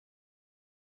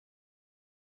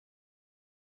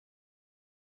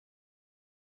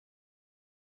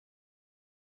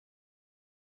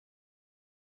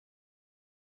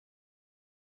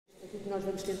O que nós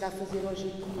vamos tentar fazer hoje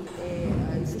aqui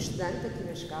eu fui estudante aqui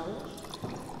nas Calas,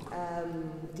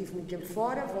 tive muito tempo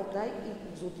fora, voltei e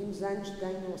nos últimos anos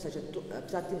tenho, ou seja,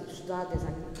 apesar de ter estudado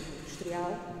design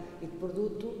industrial e de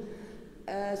produto,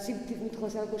 sempre tive muito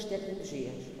relacionado com as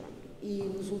tecnologias. Pronto. E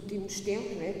nos últimos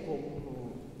tempos, né, por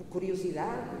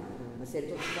curiosidade, uma série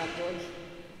de outros fatores,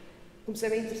 comecei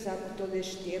a me interessar por todo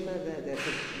este tema da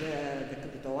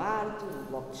CryptoArt, do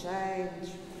blockchain.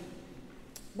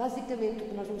 Basicamente, o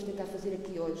que nós vamos tentar fazer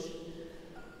aqui hoje,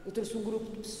 eu trouxe um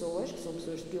grupo de pessoas, que são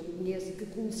pessoas que eu conheço e que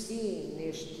conheci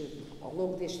ao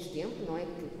longo deste tempo, não é?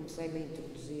 Que comecei-me a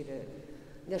introduzir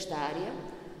nesta área.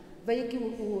 Veio aqui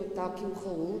está aqui o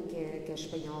Raul, que é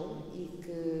espanhol e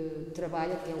que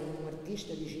trabalha, que é um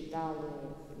artista digital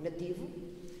nativo,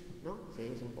 não?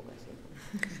 Sim, um pouco assim.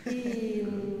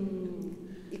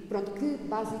 E pronto, que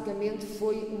basicamente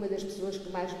foi uma das pessoas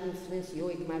que mais me influenciou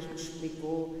e que mais me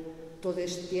explicou todo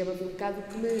este tema, foi um bocado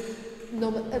que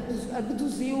não me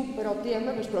abduziu para o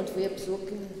tema, mas pronto, foi a pessoa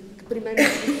que primeiro me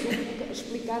começou a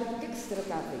explicar do que é que se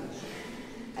tratava isto.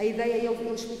 A ideia é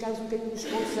ele explicar-nos um bocadinho os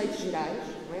conceitos gerais,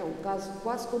 não é? Um caso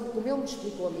quase como ele me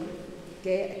explicou a mim, que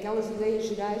é aquelas ideias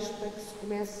gerais para que se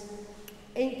comece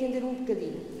a entender um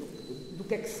bocadinho do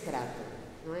que é que se trata,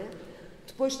 não é?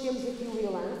 Depois temos aqui o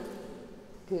Ilan,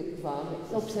 que ele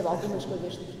percebe algumas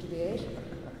coisas de português.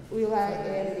 O Ilan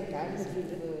é americano,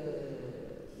 vive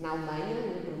na Alemanha,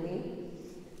 em Berlim.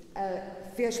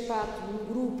 Fez parte de um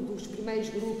grupo, dos primeiros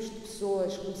grupos de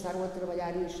pessoas que começaram a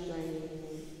trabalhar isto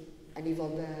a nível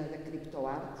da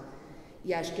CryptoArt.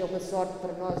 E acho que é uma sorte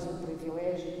para nós, um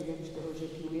privilégio, podemos ter hoje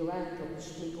aqui o Ilan, que ele nos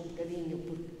explica um bocadinho,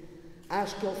 porque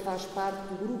acho que ele faz parte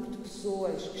do grupo de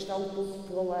pessoas que está um pouco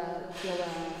pela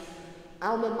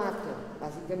alma mater,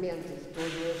 basicamente, de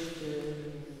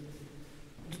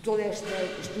todo este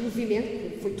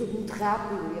movimento, que foi tudo muito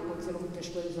rápido e aconteceram muitas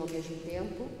coisas ao mesmo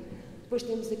tempo. Depois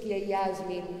temos aqui a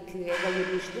Jasmin, que é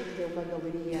galerista, que tem uma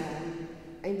galeria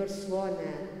em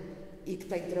Barcelona e que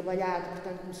tem trabalhado,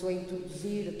 portanto, começou a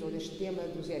introduzir todo este tema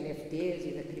dos NFTs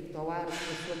e da CryptoArt na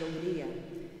sua galeria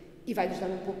e vai-nos dar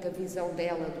um pouco a visão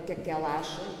dela do que é que ela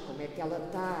acha, como é que ela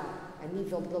está a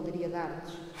nível de galeria de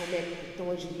artes, como é que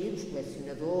estão a gerir os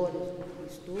colecionadores,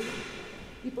 isso tudo.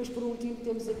 E depois, por último,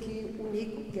 temos aqui o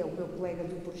Nico, que é o meu colega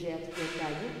do projeto que eu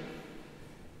tenho,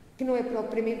 que não é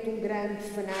propriamente um grande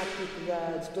fanático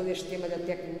de todo este tema da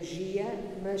tecnologia,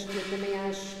 mas que eu também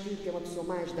acho que é uma pessoa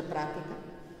mais da prática,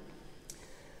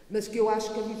 mas que eu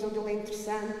acho que a visão dele é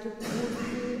interessante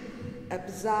porque,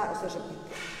 ou seja,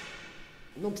 porque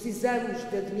não precisamos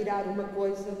de admirar uma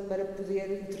coisa para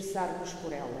poder interessar-nos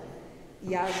por ela.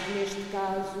 E acho que neste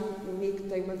caso o Nico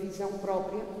tem uma visão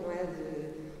própria, não é? De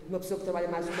uma pessoa que trabalha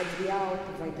mais o material,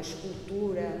 que vem da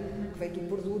escultura, que vem do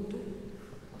produto,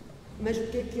 mas o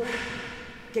que é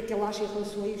que ele acha em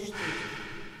relação a isto tudo?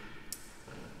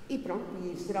 E pronto,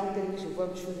 e será um bocadinho,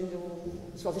 vamos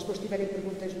fazendo, se vocês depois tiverem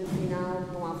perguntas no final,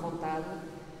 estão à vontade.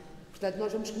 Portanto,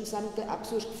 nós vamos começar, há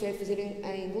pessoas que preferem fazer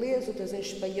em inglês, outras em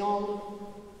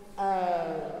espanhol.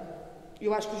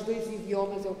 Eu acho que os dois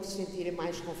idiomas é o que se sentirem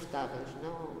mais confortáveis,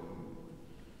 não?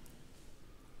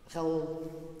 Raul.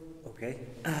 Okay.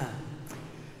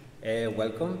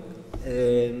 Welcome.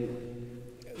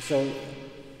 So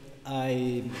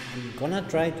I'm gonna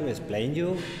try to explain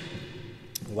you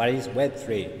what is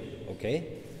Web3,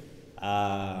 okay?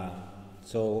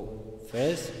 So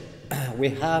first we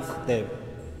have the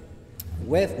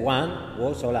Web 1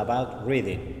 was all about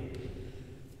reading.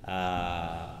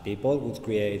 People would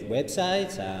create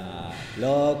websites,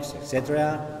 blogs,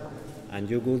 etc. And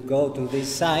you would go to these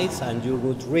sites and you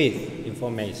would read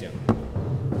information.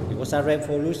 It was a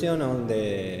revolution on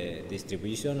the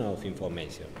distribution of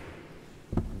information.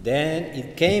 Then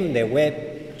it came the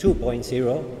Web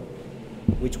 2.0,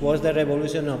 which was the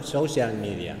revolution of social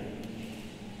media.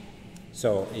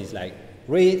 So it's like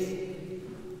read,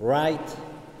 write,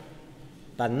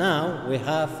 but now we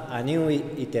have a new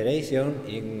iteration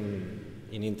in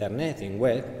internet, in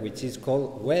web, which is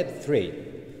called Web 3.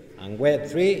 And Web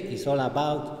 3 is all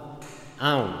about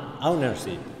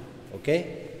ownership,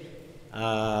 okay?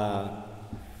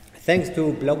 Thanks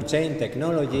to blockchain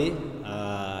technology,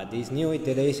 this new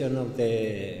iteration of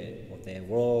the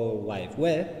World Wide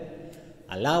Web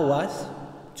allow us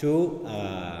to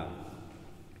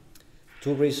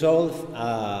resolve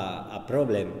a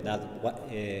problem that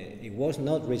it was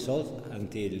not resolved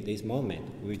until this moment,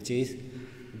 which is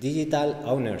digital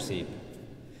ownership.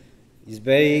 It's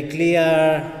very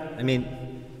clear. I mean,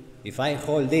 if I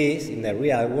hold this in the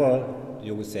real world,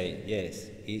 you would say, yes,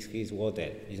 it's his water,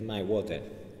 it's my water.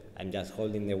 I'm just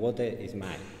holding the water, it's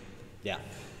mine. Yeah.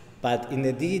 But in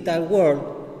the digital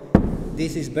world,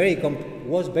 this is very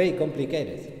was very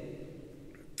complicated.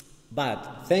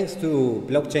 But thanks to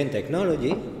blockchain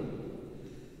technology,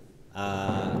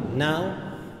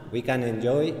 now we can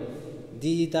enjoy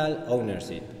digital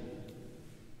ownership.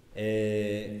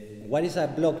 What is a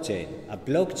blockchain? A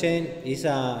blockchain is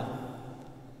a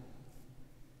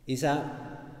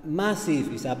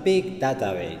big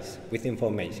database with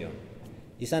information.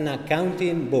 It's an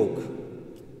accounting book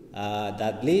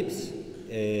that lives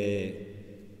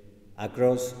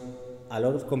across a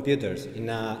lot of computers in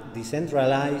a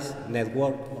decentralized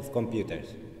network of computers.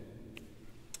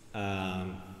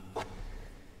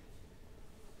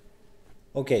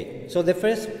 Okay, so the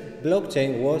first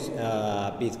blockchain was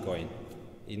Bitcoin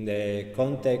in the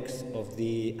context of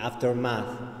the aftermath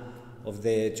of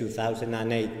the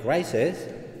 2008 crisis.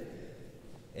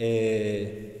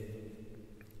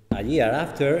 A year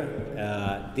after,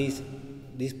 this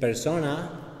persona,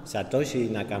 Satoshi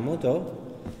Nakamoto,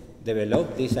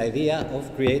 developed this idea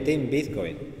of creating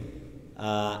Bitcoin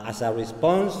as a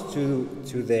response to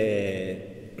the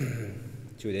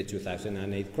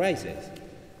 2008 crisis.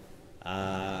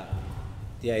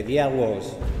 The idea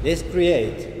was, let's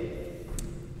create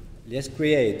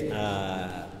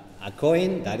a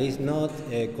coin that is not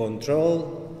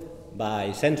controlled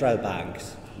by central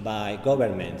banks, by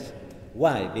governments.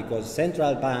 Why? Because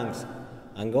central banks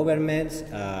and governments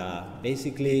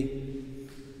basically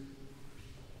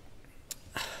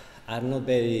are not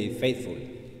very faithful.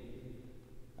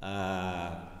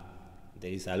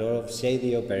 There is a lot of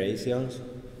shady operations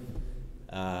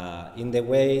in the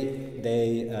way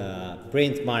they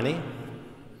print money.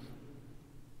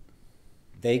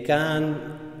 They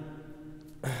can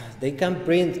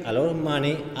print a lot of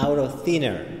money out of thin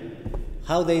air.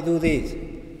 How they do this?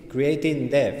 Creating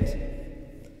debt.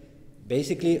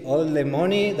 Basically, all the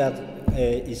money that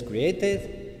is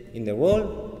created in the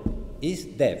world is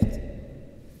debt.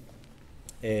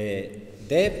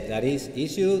 Debt that is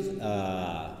issued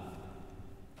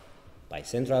by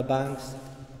central banks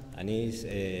and is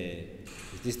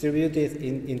distributed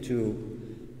into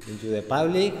the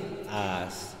public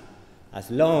as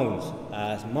loans,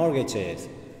 as mortgages,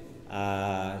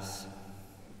 as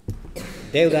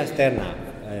deuda externa.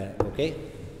 Okay.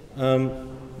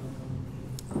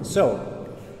 So,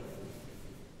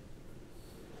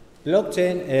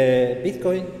 blockchain,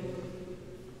 Bitcoin,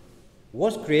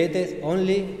 was created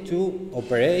only to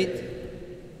operate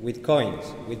with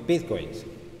coins, with Bitcoins.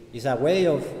 It's a way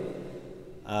of,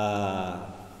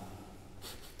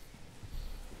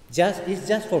 it's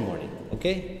just for money,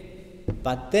 okay?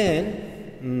 But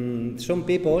then, some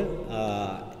people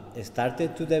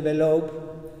started to develop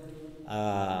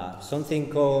something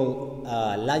called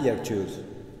layer choose.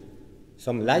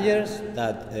 Some layers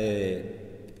that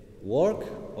work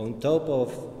on top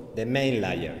of the main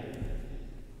layer.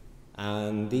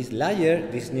 And this layer,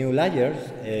 these new layers,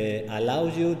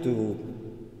 allows you to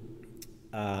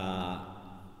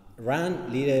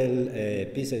run little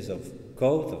pieces of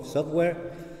code, of software,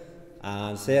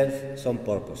 and serve some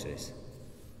purposes.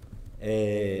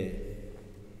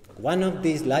 One of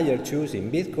these layer choose in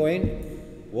Bitcoin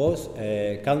was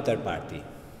counterparty.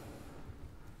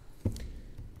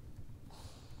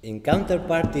 In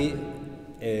counterparty,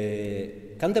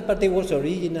 counterparty was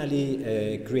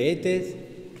originally created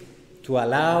to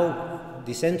allow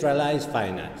decentralized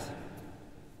finance.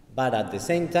 But at the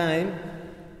same time,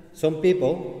 some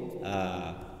people,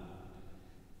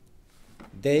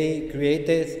 they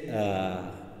created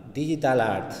digital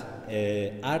art,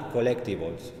 art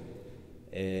collectibles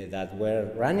that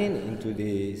were running into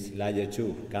this layer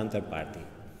 2 counterparty.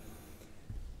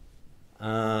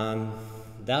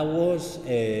 That was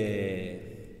the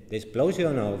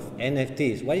explosion of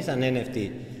NFTs. What is an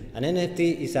NFT? An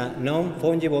NFT is a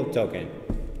non-fungible token.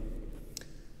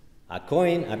 A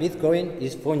coin, a Bitcoin,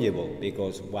 is fungible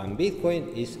because one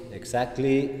Bitcoin is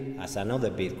exactly as another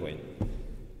Bitcoin.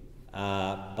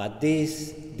 But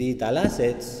these digital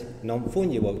assets,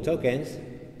 non-fungible tokens,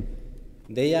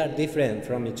 they are different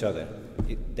from each other.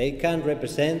 They can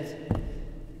represent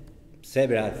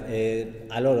several,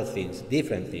 a lot of things,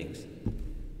 different things.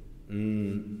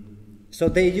 So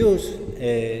they use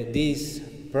these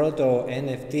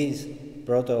proto-NFTs,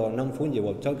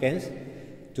 proto-non-fungible tokens,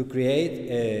 to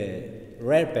create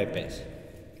rare pepes.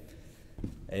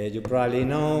 You probably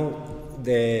know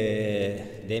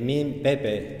the meme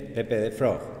Pepe the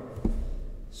Frog.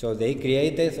 So they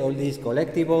created all these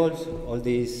collectibles, all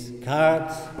these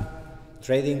cards,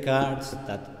 trading cards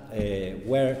that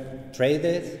were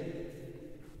traded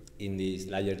in this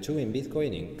layer 2 in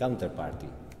Bitcoin in counterparty.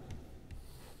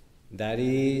 That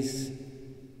is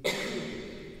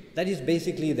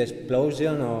basically the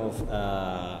explosion of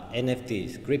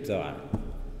NFTs, CryptoArt.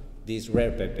 these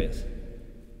rare peppers.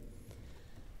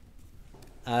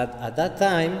 At that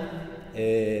time,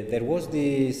 there was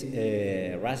this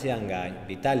Russian guy,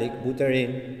 Vitalik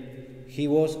Buterin. He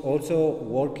was also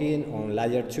working on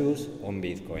layer 2s on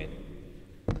Bitcoin.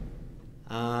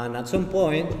 And at some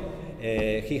point,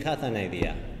 he had an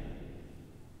idea.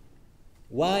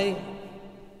 Why,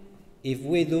 if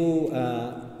we do,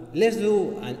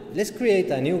 let's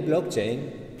create a new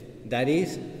blockchain that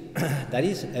is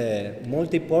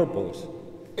multi-purpose,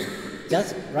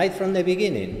 just right from the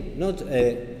beginning, not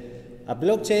a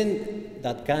blockchain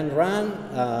that can run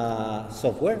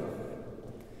software.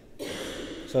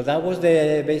 So that was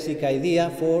the basic idea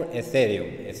for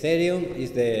Ethereum. Ethereum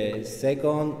is the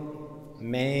second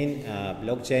main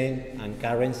blockchain and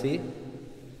currency.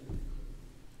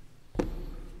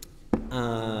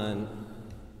 And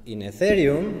in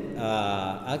Ethereum,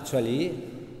 actually,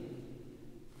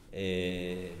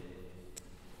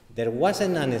 there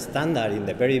wasn't a standard in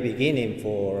the very beginning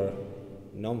for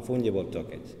non-fungible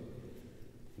tokens.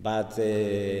 But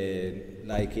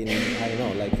like in, I don't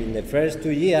know, like in the first 2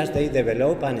 years, they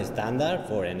developed a standard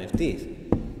for NFTs.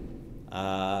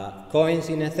 Coins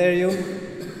in Ethereum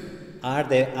are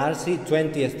the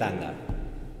RC20 standard.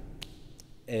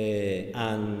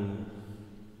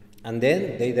 And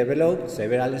then they developed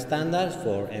several standards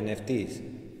for NFTs.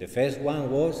 The first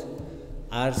one was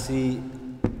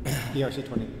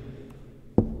ERC20.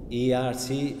 ERC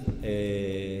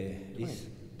is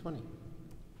 20.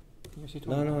 ERC20.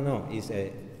 No. It's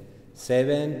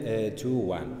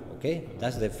 721. Okay,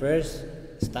 that's the first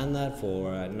standard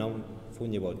for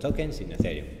non-fungible tokens in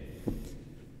Ethereum.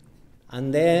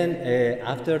 And then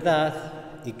after that,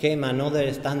 it came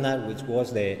another standard, which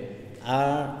was the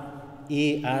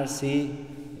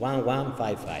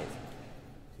ERC1155.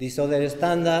 This other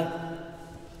standard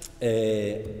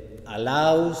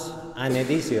allows an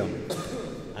edition.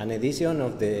 An edition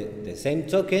of the same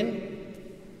token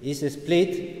is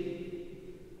split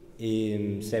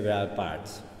in several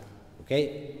parts.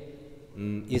 Okay,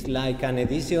 it's like an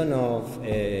edition of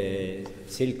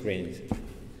silk rings.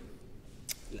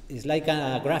 It's like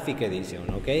a graphic edition.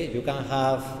 Okay, you can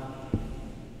have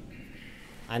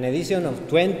an edition of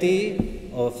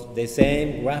 20 of the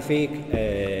same graphic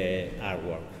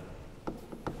artwork.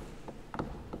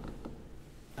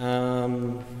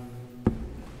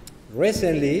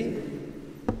 Recently,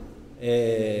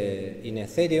 in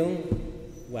Ethereum,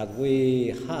 what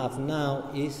we have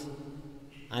now is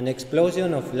an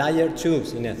explosion of layer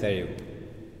 2s in Ethereum.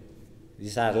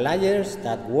 These are layers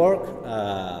that work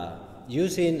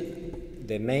using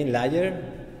the main layer,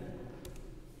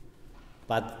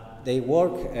 but they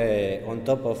work on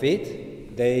top of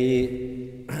it.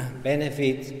 They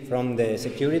benefit from the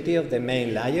security of the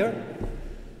main layer,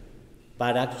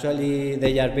 but actually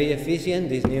they are very efficient,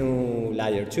 these new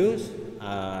layer 2s,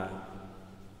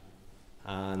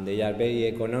 and they are very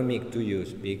economic to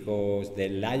use because the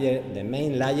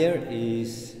main layer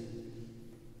is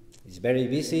very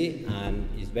busy and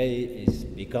it's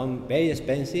become very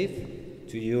expensive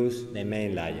to use the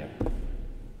main layer.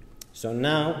 So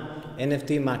now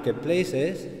NFT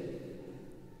marketplaces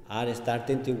are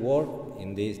starting to work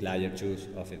in these layer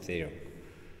 2s of Ethereum.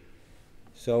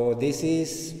 So this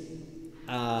is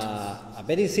a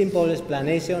very simple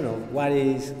explanation of what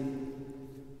is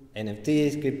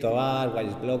NFTs, Crypto Art, what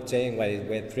is blockchain, what is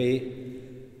Web3.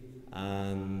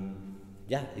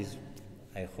 Yeah,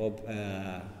 I hope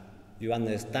you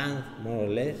understand more or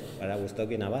less what I was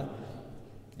talking about.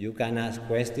 You can ask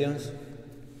questions.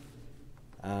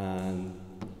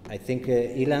 I think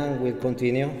Ilan will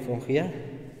continue from here.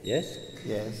 Yes?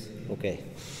 Yes. Okay.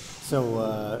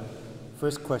 So,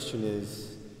 first question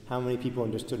is, how many people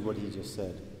understood what he just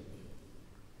said?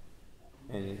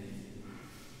 And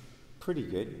pretty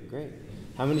good, great.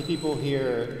 How many people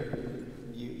here,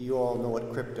 you all know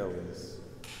what crypto is?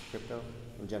 Crypto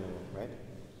in general, right?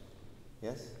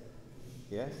 Yes?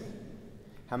 Yes?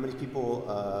 How many people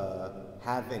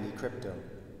have any crypto?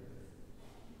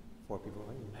 4 people,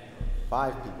 right?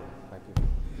 5 people. 5 people.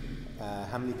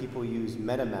 How many people use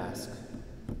MetaMask?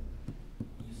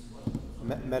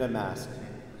 MetaMask.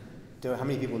 How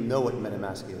many people know what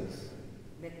MetaMask is?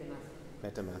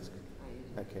 MetaMask.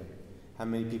 Okay. How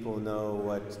many people know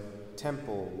what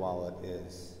Temple wallet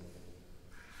is?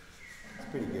 It's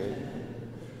pretty good.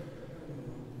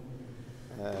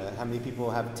 How many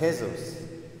people have Tezos?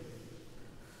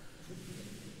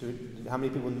 How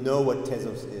many people know what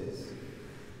Tezos is?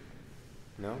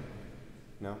 No?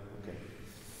 No? Okay.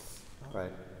 All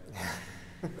right.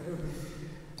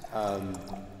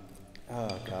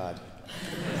 Oh, God.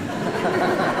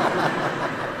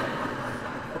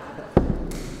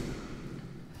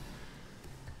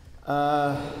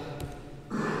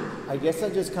 I guess I'll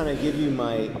just kind of give you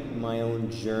my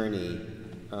own journey,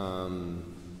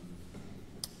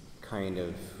 kind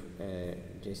of.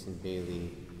 Jason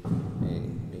Bailey,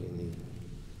 Bailey,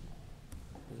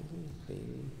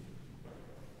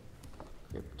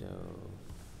 Crypto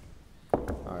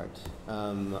Art.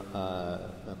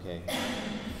 Okay,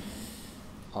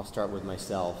 I'll start with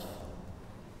myself.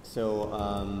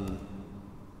 So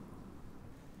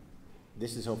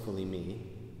this is hopefully me.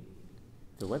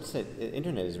 The website, the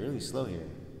internet is really slow here.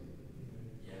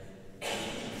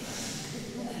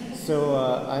 So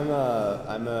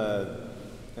I'm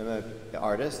an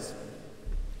artist.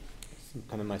 It's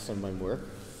kind of some of my work.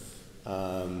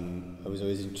 I was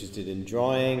always interested in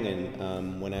drawing,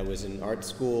 and when I was in art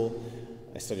school,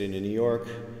 I studied in New York,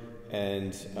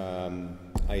 and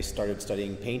I started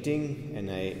studying painting, and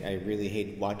I really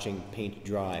hate watching paint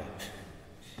dry.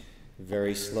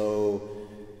 Very slow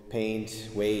paint,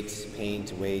 wait,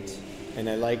 and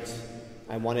I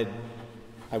wanted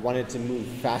to move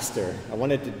faster. I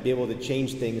wanted to be able to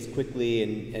change things quickly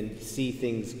and see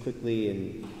things quickly,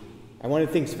 and I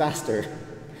wanted things faster.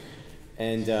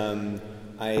 And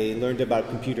I learned about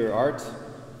computer art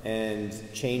and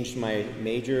changed my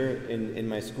major in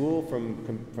my school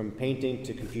from painting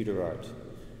to computer art.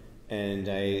 And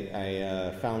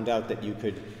I found out that you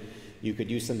could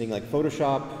use something like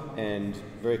Photoshop and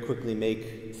very quickly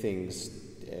make things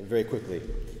very quickly.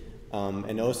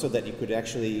 And also that you could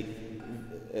actually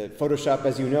Photoshop,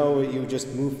 as you know, you just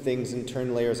move things and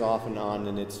turn layers off and on,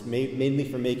 and it's mainly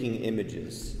for making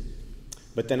images.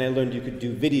 But then I learned you could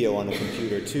do video on a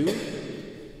computer too,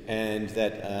 and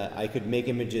that I could make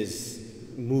images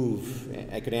move.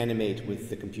 I could animate with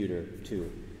the computer too.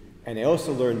 And I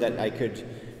also learned that I could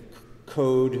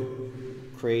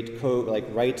create code, like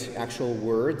write actual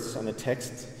words on a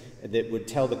text that would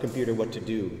tell the computer what to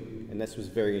do. And this was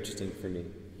very interesting for me.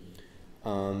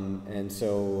 And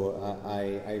so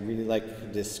I really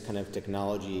like this kind of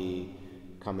technology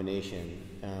combination,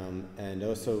 and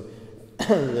also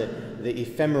the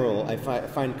ephemeral. I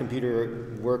find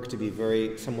computer work to be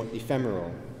somewhat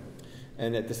ephemeral,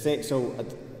 and at the same.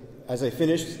 As I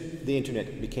finished, the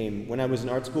internet became. When I was in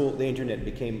art school, the internet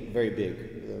became very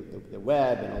big, the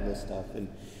web and all this stuff, and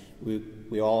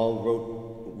we all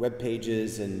wrote web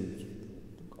pages and.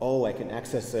 Oh, I can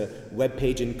access a web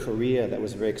page in Korea. That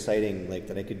was very exciting. Like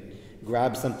that, I could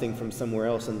grab something from somewhere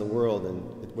else in the world,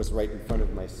 and it was right in front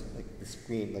of my the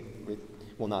screen.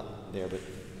 Well, not there, but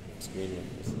screen like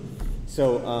this.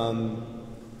 So,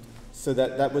 so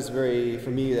that was very for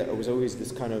me. That was always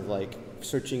this kind of like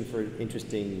searching for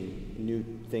interesting new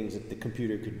things that the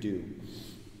computer could do.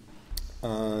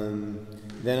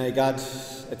 Then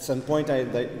at some point I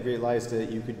realized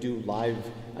that you could do live.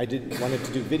 I wanted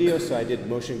to do video, so I did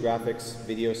motion graphics,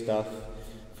 video stuff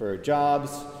for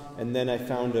jobs, and then I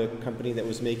found a company that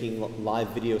was making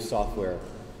live video software,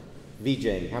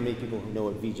 VJing. How many people know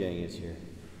what VJing is here?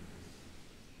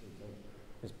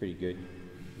 That's pretty good.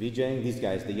 VJing, these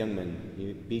guys, the young men.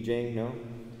 VJing, no?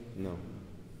 No.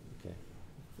 Okay.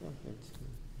 Well,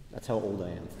 that's how old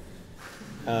I am.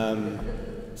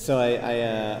 So I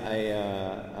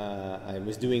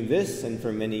was doing this, and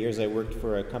for many years I worked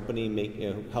for a company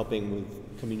helping with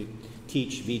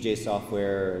teach VJ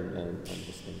software and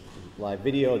this thing, live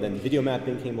video. Then video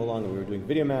mapping came along, and we were doing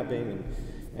video mapping,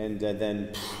 and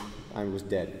then I was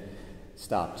dead,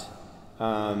 stopped.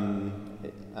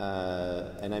 And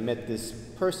I met this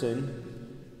person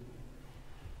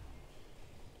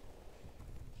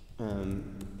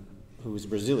who was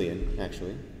Brazilian,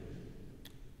 actually.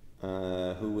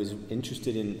 Who was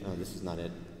interested in, oh, this is not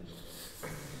it.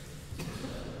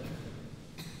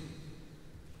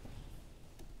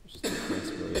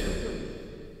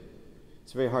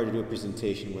 It's very hard to do a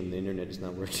presentation when the internet is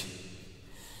not working.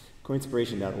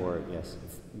 Coinspiration.org, yes.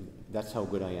 That's how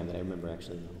good I am that I remember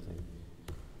actually the whole thing.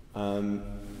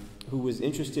 Who was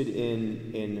interested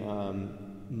in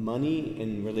money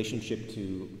in relationship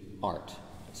to art.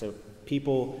 So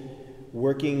people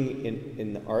working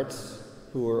in the arts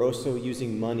who are also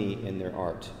using money in their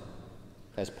art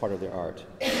as part of their art.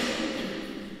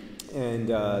 And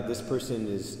this person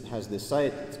has this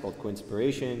site, it's called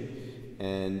Coinspiration,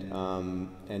 and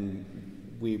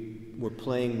we were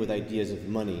playing with ideas of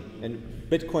money. And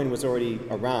Bitcoin was already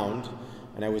around,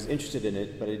 and I was interested in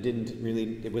it, but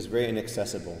it was very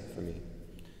inaccessible for me.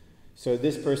 So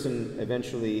this person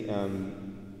eventually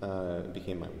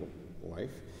became my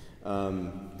wife.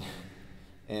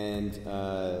 And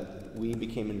we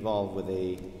became involved with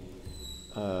a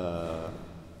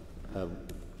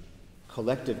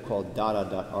collective called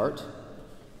Dada.art,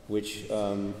 which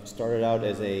started out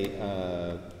as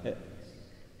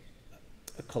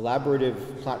a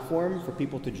collaborative platform for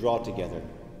people to draw together.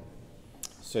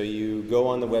 So you go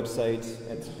on the website,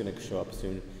 it's going to show up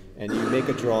soon, and you make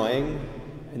a drawing,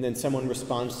 and then someone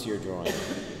responds to your drawing.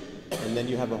 And then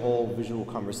you have a whole visual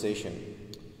conversation.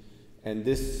 And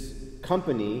this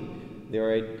company,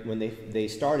 when they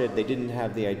started, they didn't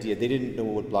have the idea, they didn't know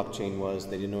what blockchain was,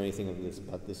 they didn't know anything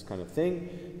about this kind of thing.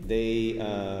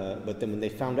 But then when they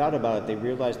found out about it, they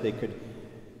realized they could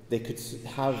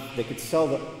sell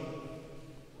the,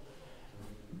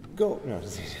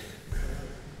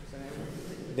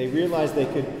 they realized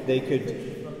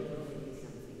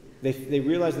they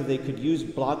realized that they could use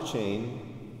blockchain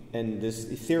and this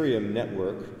Ethereum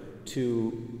network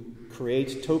to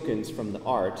create tokens from the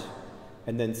art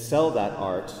and then sell that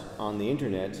art on the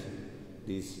internet,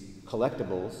 these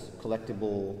collectible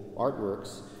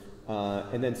artworks,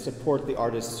 and then support the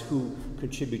artists who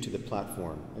contribute to the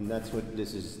platform. And that's what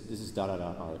this is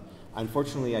art.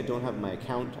 Unfortunately, I don't have my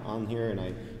account on here and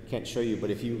I can't show you, but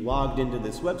if you logged into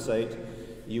this website,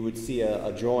 you would see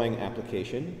a drawing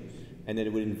application, and then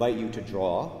it would invite you to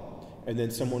draw, and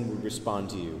then someone would respond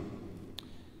to you.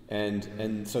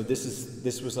 And so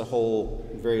this was a whole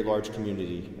very large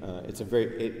community. It was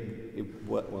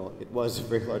a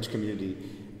very large community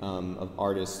of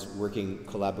artists working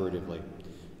collaboratively.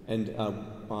 And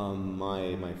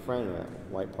my friend, or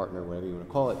white partner, whatever you want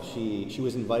to call it, she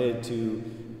was invited to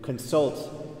consult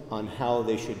on how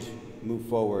they should move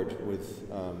forward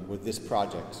with this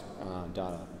project,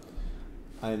 Dada.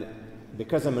 And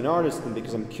because I'm an artist and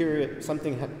because I'm curious,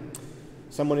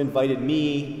 someone invited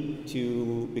me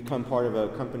to become part of a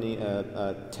company,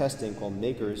 testing called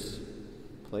Makers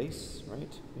Place,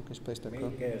 right?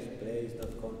 Makersplace.com?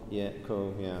 Makersplace.com. Yeah,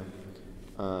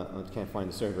 I can't find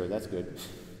the server, that's good.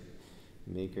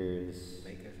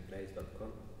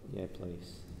 Makersplace.com. Yeah,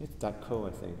 place. It's .co,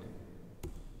 I think.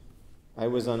 I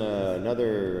was on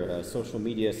another social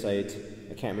media site,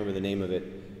 I can't remember the name of it,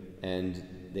 and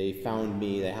they found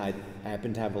me. I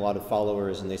happened to have a lot of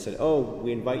followers, and they said, "Oh,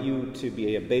 we invite you to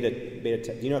be a beta.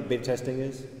 Do you know what beta testing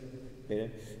is? Beta.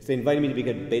 So they invited me to be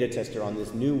a beta tester on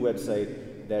this new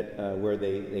website that where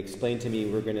they explained to me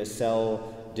we're going to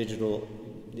sell digital,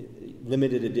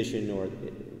 limited edition or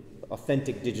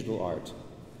authentic digital art.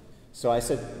 So I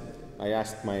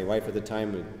asked my wife at the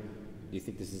time, "Do you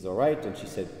think this is all right?" And she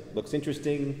said, "Looks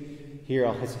interesting. Here,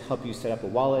 I'll help you set up a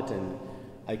wallet." And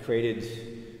I created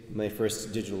my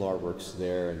first digital artworks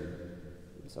there, and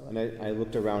I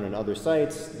looked around on other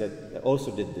sites that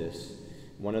also did this.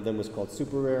 One of them was called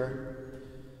Super Rare,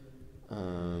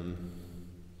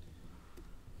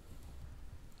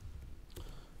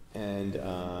 and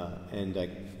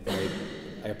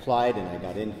I applied and I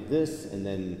got into this, and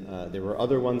then there were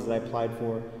other ones that I applied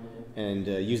for, and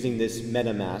using this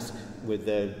MetaMask with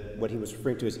what he was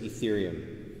referring to as Ethereum.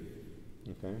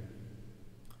 Okay.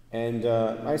 And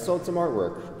I sold some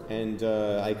artwork, and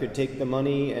I could take the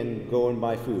money and go and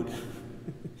buy food.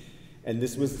 And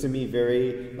this was to me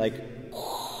very like,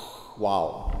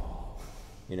 wow,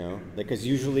 you know, because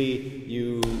usually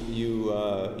you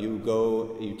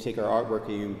take our artwork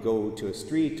and you go to a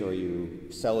street, or you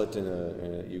sell it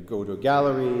you go to a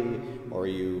gallery, or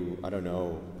I don't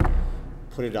know,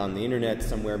 put it on the internet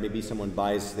somewhere. Maybe someone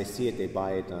buys, they see it, they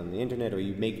buy it on the internet, or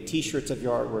you make t-shirts of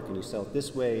your artwork and you sell it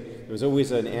this way. There was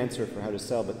always an answer for how to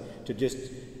sell, but to just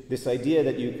this idea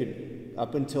that you could,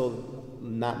 up until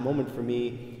that moment for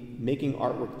me, making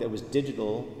artwork that was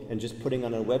digital and just putting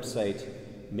on a website,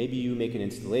 maybe you make an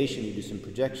installation, you do some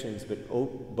projections, but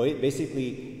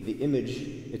basically the image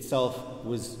itself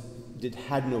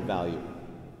had no value.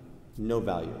 No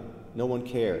value. No one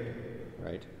cared,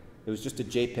 right? It was just a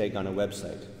JPEG on a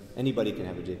website. Anybody can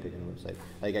have a JPEG on a website.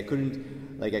 Like I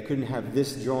couldn't have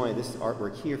this drawing, this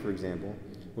artwork here, for example,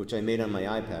 which I made on my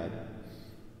iPad,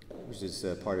 which is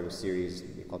part of a series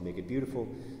called Make It Beautiful.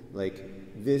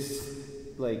 Like this,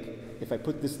 if I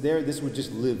put this there, this would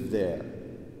just live there.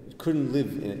 It couldn't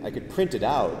live in it. I could print it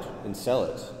out and sell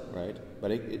it, right?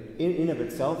 But in of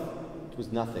itself, it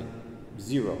was nothing,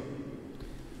 zero.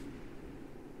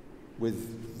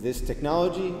 With this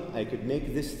technology, I could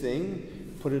make this thing,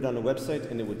 put it on a website,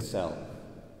 and it would sell.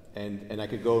 And I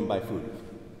could go and buy food.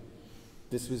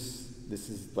 This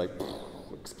is like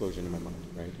explosion in my mind,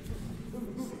 right?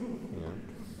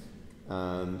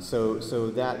 Yeah. So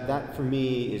that for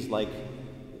me is like,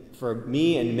 for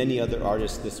me and many other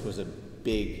artists, this was a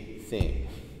big thing,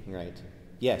 right?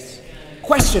 Yes.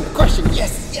 Question,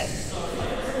 yes.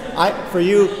 I'll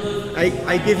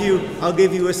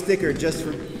give you a sticker just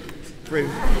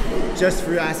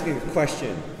for asking a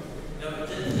question. No,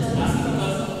 just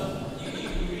ask because you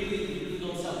really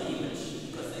don't sell the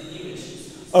image, because the image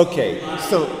is Okay,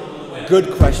 so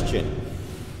Good question.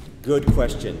 Good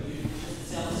question.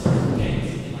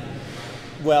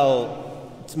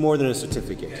 Well, it's more than a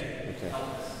certificate. Okay.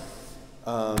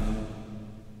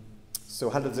 So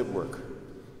how does it work?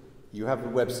 You have a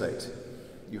website.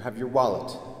 You have your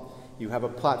wallet. You have a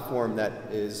platform that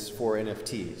is for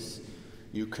NFTs.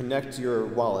 You connect your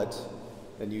wallet,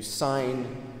 and you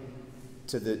sign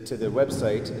to the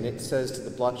website, and it says to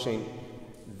the blockchain,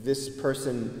 this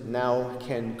person now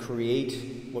can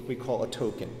create what we call a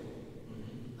token,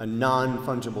 a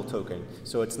non-fungible token.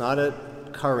 So it's not a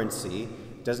currency.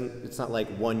 It's not like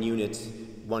 1 unit,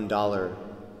 $1.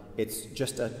 It's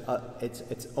just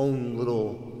its own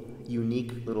little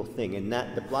unique little thing, and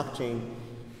that the blockchain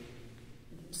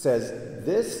says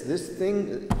this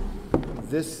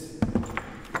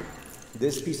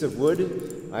piece of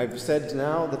wood. I've said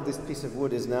now that this piece of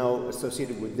wood is now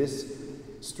associated with this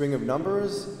string of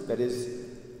numbers. That is,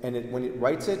 and when it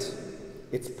writes it,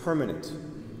 it's permanent.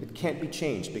 It can't be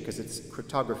changed because it's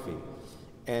cryptography.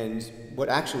 And what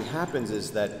actually happens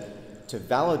is that to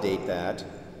validate that,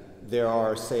 there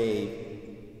are, say,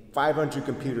 500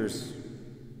 computers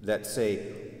that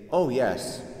say, oh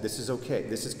yes, this is okay,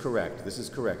 this is correct, this is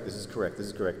correct, this is correct, this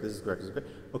is correct, this is correct, this is correct.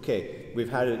 Okay,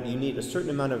 you need a certain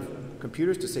amount of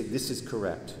computers to say this is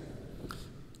correct.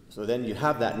 So then you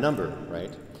have that number,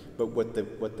 right? But what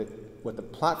the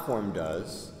platform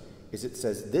does is it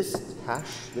says this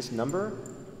hash, this number,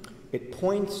 it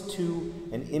points to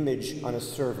an image on a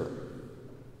server.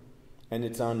 And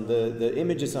it's on, the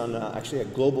image is on actually a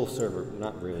global server,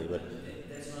 not really, but.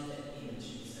 That's not that image,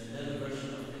 it's another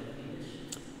version of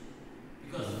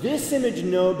that image. This image,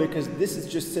 no, because this is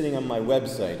just sitting on my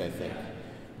website, I think.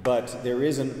 But there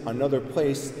is another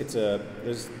place,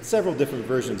 there's several different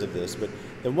versions of this, but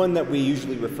the one that we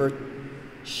usually refer,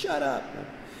 shut up.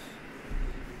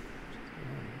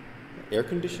 Air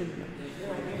conditioned?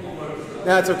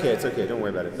 No, it's okay, don't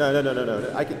worry about it.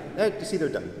 No, I can, see they're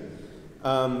done.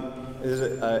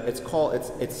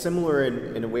 It's similar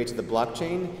in a way to the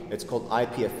blockchain. It's called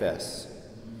IPFS.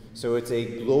 So it's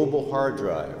a global hard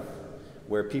drive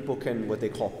where people can, what they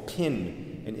call,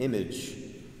 pin an image.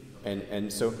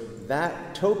 And so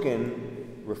that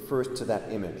token refers to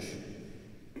that image.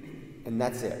 And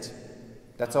that's it.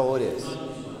 That's all it is.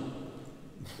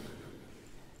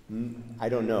 I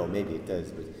don't know, maybe it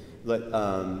does. But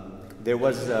there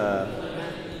was,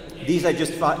 these I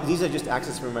just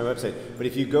accessed from my website. But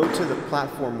if you go to the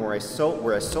platform where I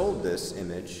sold this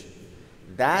image,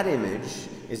 that image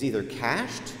is either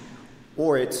cached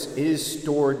or it is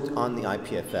stored on the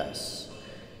IPFS.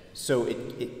 So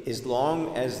as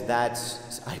long as that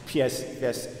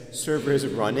IPFS server is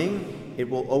running, it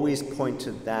will always point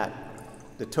to that.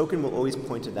 The token will always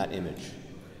point to that image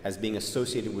as being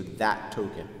associated with that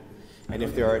token. And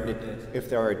if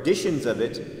there are additions of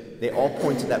it, they all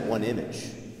point to that one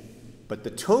image. But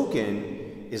the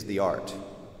token is the art.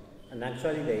 And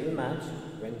actually the image,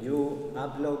 when you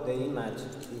upload the image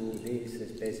to this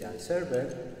special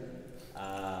server,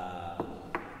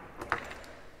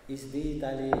 is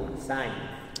digitally signed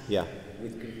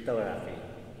with cryptography.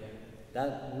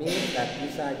 That means that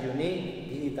it's a unique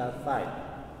digital file.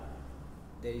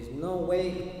 There is no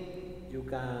way you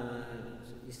can,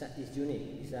 it's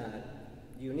unique. It's a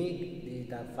unique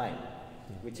digital file,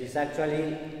 which is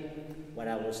actually what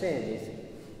I was saying is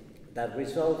that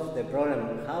resolves the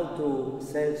problem how to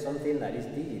sell something that is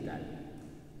digital.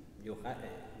 You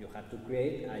have to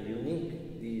create a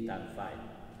unique digital file.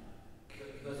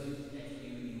 Because you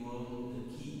own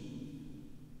the key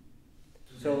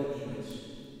to So, the image.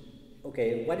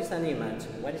 okay, what is an image?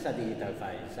 What is a digital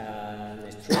file? It's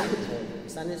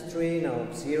a string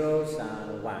of zeros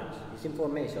and ones. It's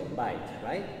information, bytes,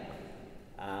 right?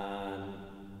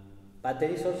 But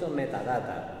there is also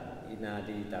metadata in a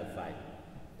digital file.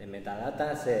 The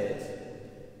metadata says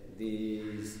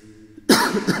this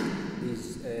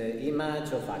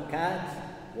image of a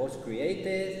cat was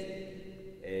created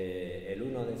el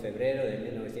 1 de febrero de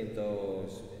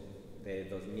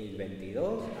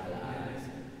 2022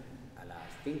 a las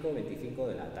 5:25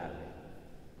 de la tarde.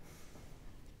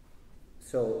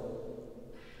 So,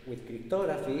 with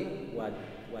cryptography, what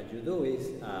you do is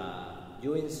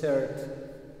you insert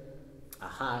a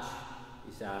hash,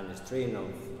 is a string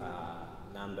of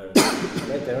number of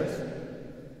letters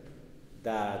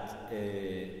that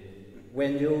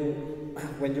when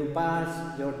you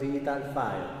pass your digital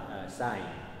file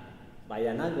signed by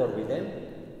an algorithm,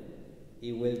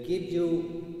 it will give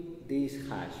you this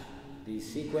hash,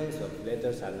 this sequence of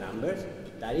letters and numbers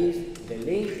that is the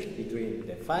link between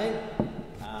the file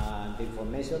and the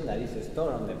information that is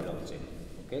stored on the blockchain.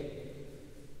 Okay?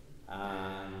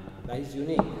 And that is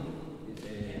unique.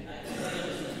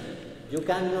 you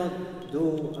cannot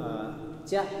do,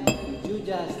 if you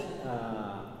just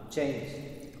change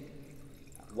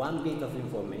one bit of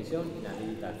information in a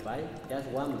digital file, just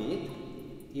one bit,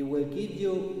 it will give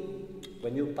you,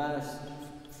 when you pass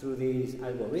through this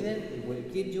algorithm, it will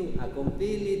give you a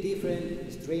completely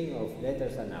different string of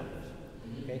letters and numbers.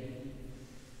 Okay?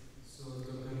 So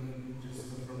can just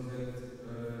confirm that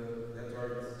that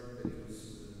art that you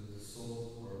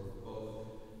sold or bought,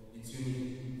 it's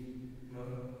unique, no?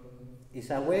 It's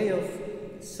a way of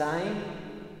signing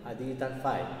a digital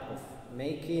file, of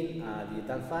making a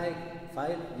digital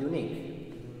file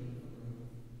unique.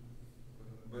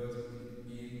 But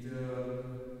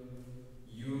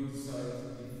you decide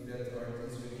if that art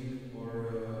is unique, or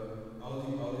how do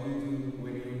you do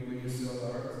when you sell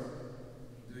art?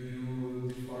 Do you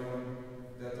define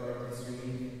that art is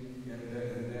unique, and then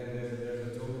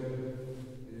there's a token?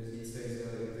 It says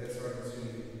that art is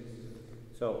unique.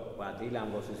 So what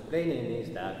Ilan was explaining is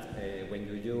that when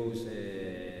you use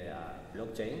a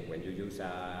blockchain, when you use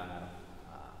a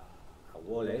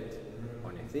wallet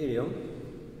on Ethereum,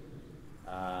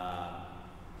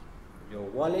 your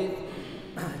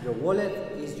wallet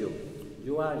is you.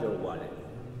 You are your wallet.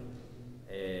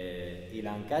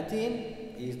 Ilan Katin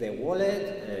is the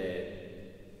wallet,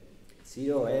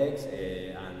 0x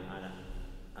and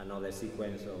another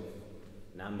sequence of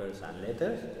numbers and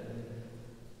letters.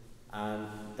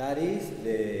 And that is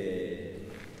the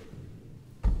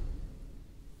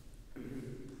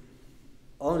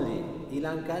only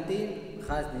Ilan Katin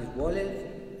has this wallet.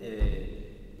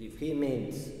 If he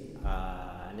mints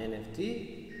an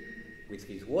NFT with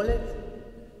his wallet,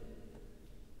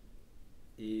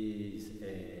 is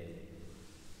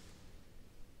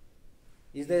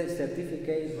the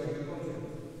certificate.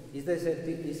 Is a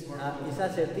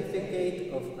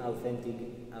certificate of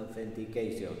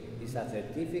authentication. It's a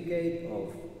certificate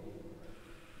of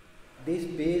this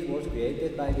piece was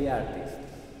created by the artist.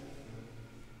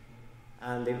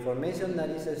 And the information that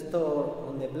is stored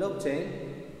on the blockchain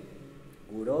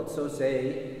would also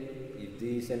say if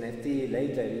this NFT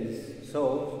later is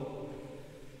sold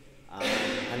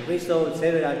and resold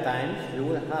several times, you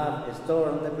will have stored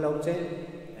on the blockchain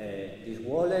this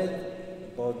wallet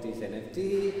bought this NFT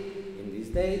in this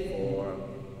date for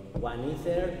 1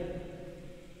 Ether,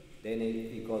 then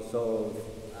it got sold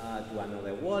to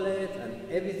another wallet and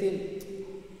everything.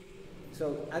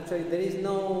 So actually there is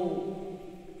no,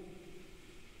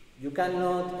 you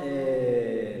cannot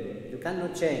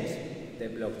change the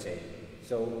blockchain.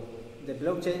 So the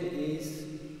blockchain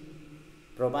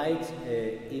provides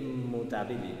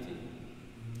immutability.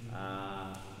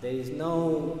 There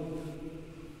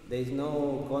is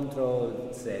no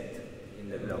control set in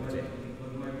the blockchain.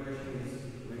 But my question is,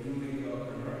 when you make an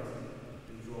art,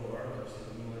 you draw art or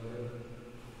something like that,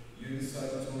 you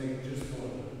decide to make just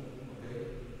one, okay?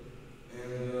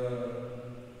 And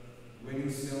when you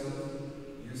sell it,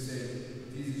 you say,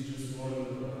 this is just one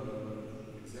model,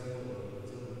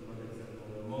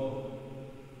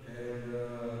 and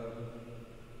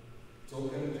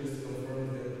token just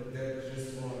confirms that that's just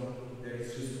one, there is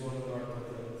just one art of that.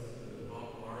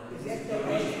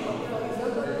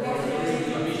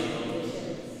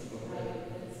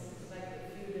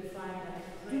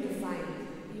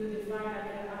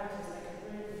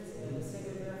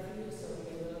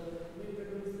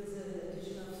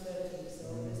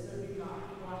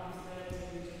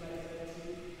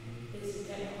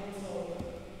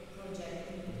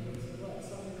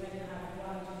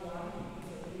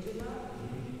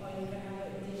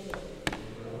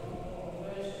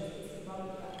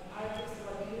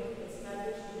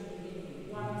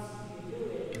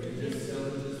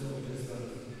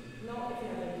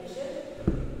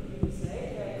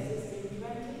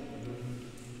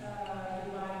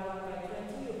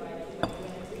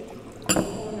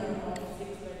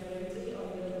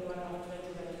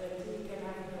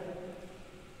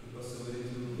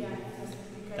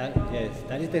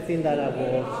 That is the thing that I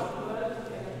was.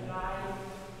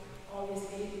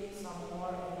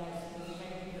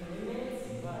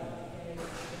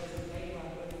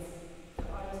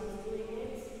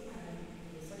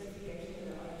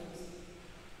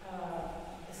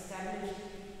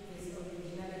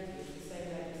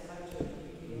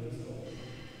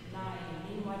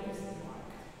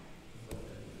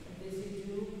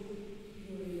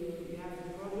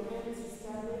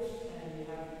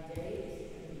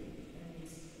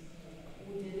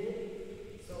 Who did it?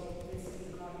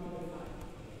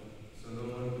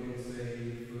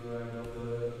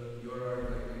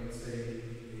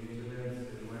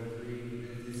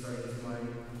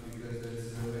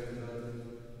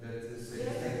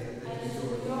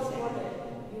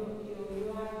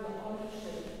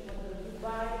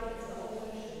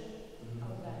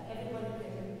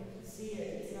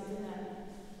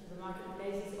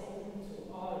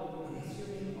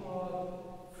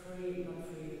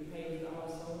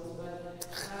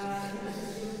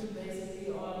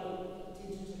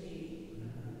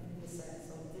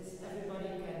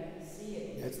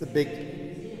 the big.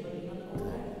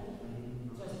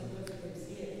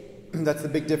 That's the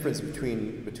big difference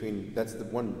between. That's the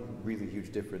one really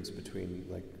huge difference between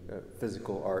like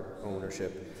physical art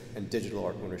ownership and digital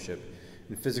art ownership.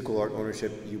 In physical art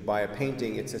ownership, you buy a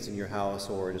painting, it sits in your house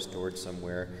or it is stored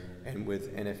somewhere. And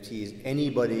with NFTs,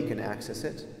 anybody can access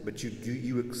it, but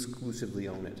you exclusively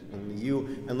own it. Only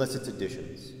you, unless it's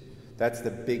editions. That's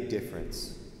the big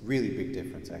difference. Really big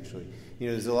difference, actually. You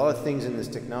know, there's a lot of things in this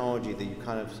technology that you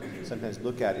kind of sometimes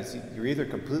look at. You're either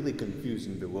completely confused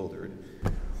and bewildered,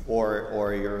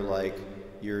 or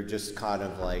you're just kind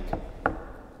of like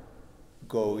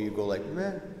you go like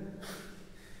meh.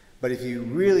 But if you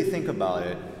really think about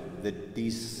it,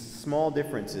 these small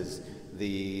differences,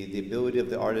 the ability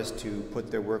of the artist to put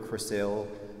their work for sale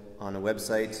on a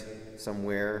website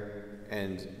somewhere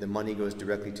and the money goes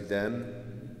directly to them,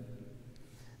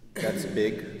 that's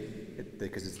big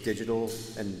because it's digital,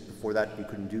 and before that we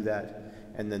couldn't do that.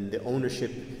 And then the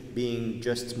ownership being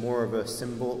just more of a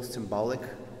symbolic,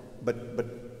 but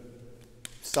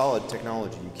solid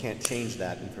technology. You can't change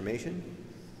that information.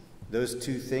 Those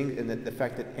two things, and the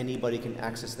fact that anybody can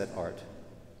access that art,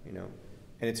 you know.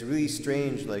 And it's really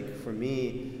strange, like for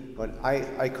me, but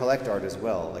I collect art as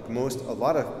well. Like a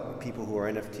lot of people who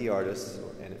are NFT artists,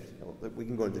 we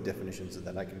can go into definitions of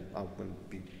that. I'll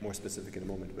be more specific in a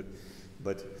moment.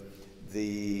 But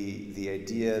the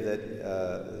idea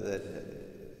that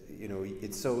you know,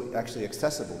 it's so actually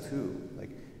accessible too. Like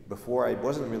before, I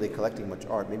wasn't really collecting much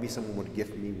art. Maybe someone would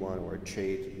gift me one or a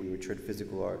trade. We would trade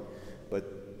physical art,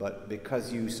 but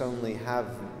because you suddenly have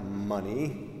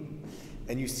money.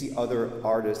 And you see other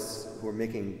artists who are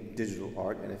making digital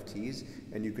art, NFTs,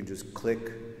 and you can just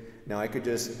click. Now I could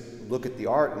just look at the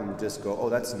art and just go, oh,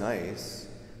 that's nice.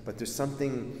 But there's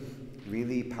something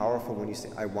really powerful when you say,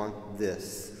 I want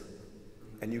this.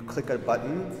 And you click a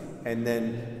button, and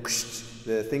then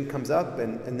the thing comes up,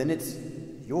 and then it's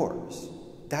yours.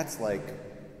 That's like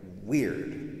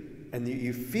weird. And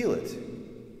you feel it.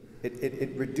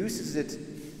 It reduces it.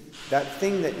 That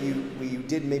thing that you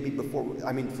did maybe before,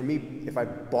 I mean, for me, if I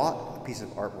bought a piece of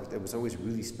artwork, it was always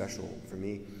really special for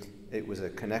me. It was a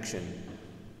connection.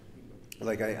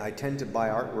 Like I tend to buy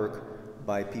artwork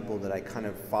by people that I kind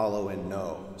of follow and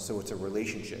know, so it's a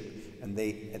relationship, and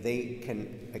they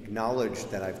can acknowledge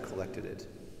that I've collected it,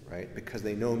 right? Because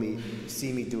they know me,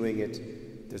 see me doing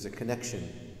it. There's a connection,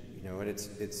 you know, and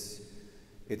it's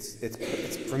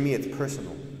for me, it's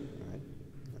personal, right?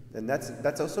 And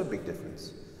that's also a big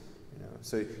difference.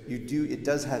 So it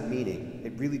does have meaning.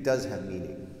 It really does have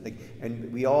meaning. Like,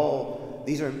 and we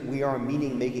are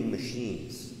meaning-making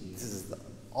machines.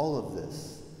 All of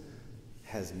this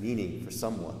has meaning for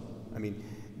someone. I mean,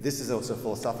 this is also a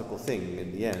philosophical thing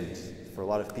in the end. For a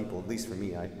lot of people, at least for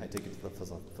me, I take it to the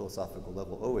philosophical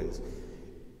level always.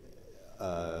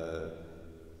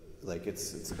 Like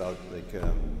it's about like, you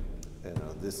know,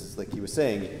 this is like you were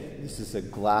saying, this is a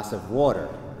glass of water,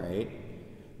 right?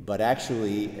 But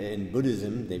actually, in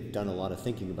Buddhism, they've done a lot of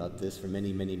thinking about this for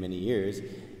many, many, many years.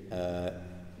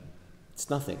 It's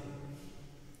nothing.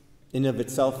 In and of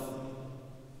itself,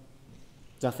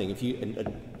 it's nothing. If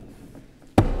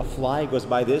a fly goes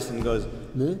by this and goes,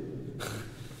 meh?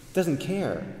 Doesn't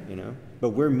care, you know. But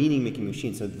we're meaning-making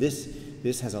machines, so this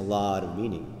has a lot of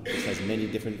meaning. This has many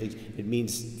different things. It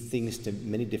means things to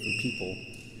many different people,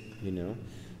 you know.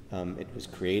 It was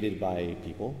created by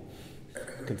people.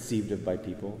 Conceived of by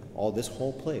people, all this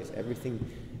whole place, everything,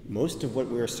 most of what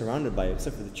we're surrounded by,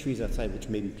 except for the trees outside, which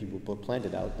maybe people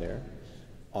planted out there,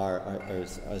 are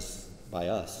by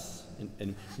us.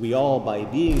 And we all, by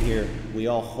being here, we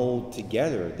all hold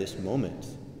together this moment.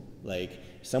 Like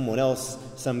someone else,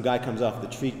 some guy comes off the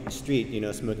street, you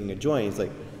know, smoking a joint. He's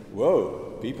like,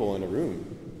 whoa, people in a room.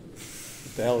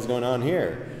 What the hell is going on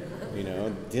here? You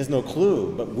know, there's no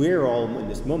clue, but we're all in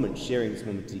this moment, sharing this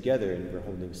moment together, and we're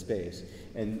holding space.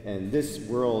 And this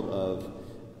world of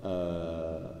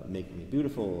making it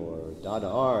beautiful, or Dada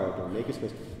art, or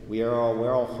makerspace, we're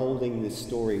all holding this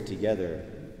story together.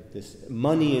 This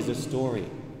money is a story.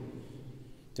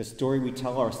 It's a story we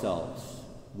tell ourselves.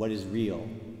 What is real,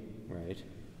 right?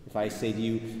 If I say to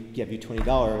you, give you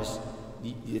 $20,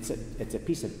 it's a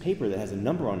piece of paper that has a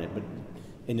number on it, but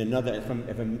in another,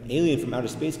 if an alien from outer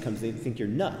space comes, they think you're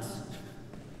nuts.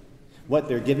 What,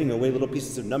 they're giving away little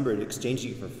pieces of number and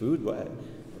exchanging it for food?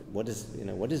 What is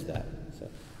that? So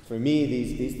for me,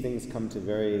 these things come to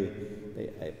very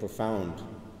profound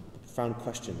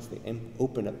questions. They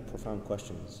open up profound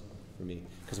questions for me.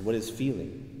 Because what is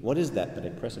feeling? What is that I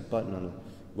press a button on a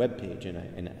web page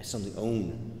and I suddenly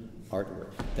own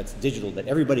artwork that's digital, that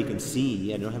everybody can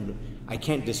see? I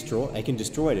can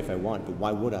destroy it if I want, but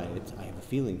why would I? I have a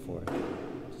feeling for it.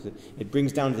 It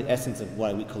brings down the essence of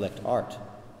why we collect art.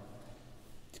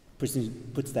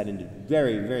 Puts that into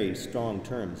very, very strong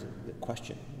terms, the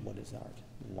question, what is art?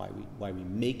 Why we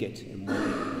make it, and why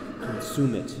we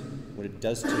consume it, what it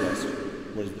does to us,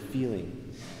 what is the feeling.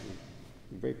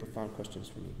 Very profound questions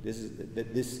for me.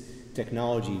 This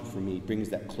technology, for me, brings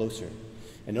that closer.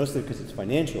 And also because it's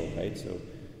financial, right? So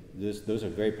those are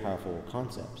very powerful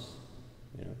concepts,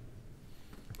 you know.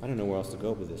 I don't know where else to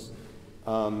go with this.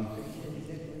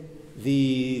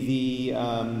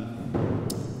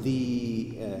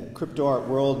 The crypto art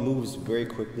world moves very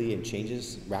quickly and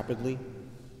changes rapidly.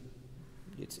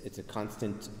 It's a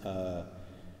constant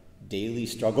daily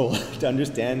struggle to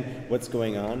understand what's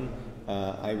going on.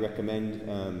 I recommend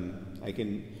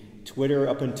Twitter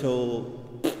up until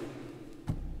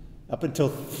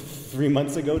 3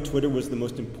 months ago, Twitter was the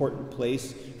most important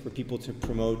place for people to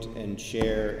promote and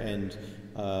share and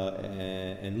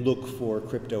look for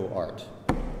crypto art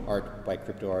by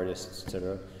crypto artists,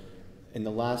 etc. In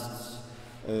the last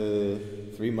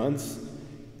 3 months,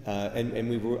 and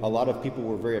a lot of people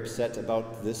were very upset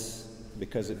about this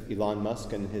because of Elon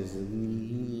Musk and his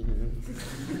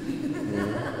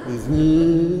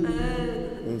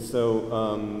and so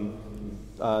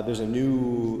there's a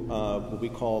new what we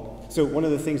call, so one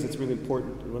of the things that's really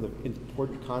important, one of the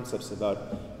important concepts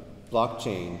about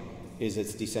blockchain is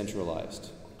it's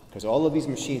decentralized, because all of these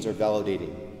machines are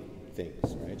validating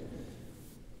things, right?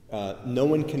 No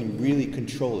one can really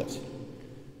control it,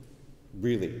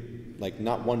 really, like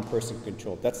not one person can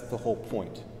control it. That's the whole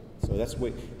point. So that's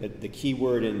what the key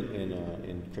word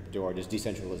in crypto art is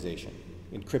decentralization.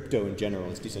 In crypto in general,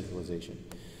 it's decentralization.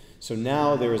 So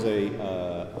now there's a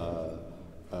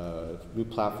new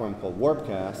platform called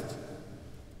Warpcast,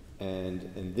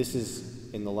 and this is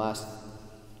in the last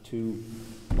 2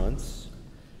 months.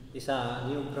 It's a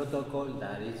new protocol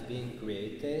that is being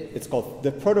created.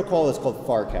 The protocol is called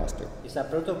Farcaster. It's a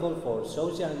protocol for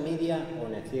social media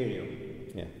on Ethereum.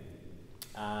 Yeah.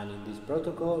 And in this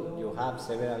protocol, you have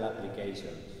several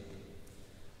applications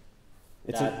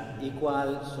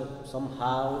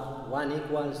somehow one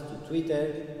equals to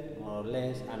Twitter, more or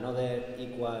less, another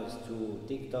equals to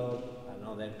TikTok,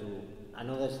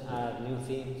 others are new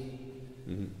things.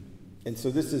 Mm-hmm. And so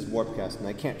this is Warpcast, and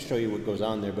I can't show you what goes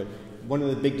on there, but one of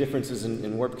the big differences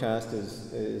in Warpcast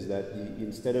is that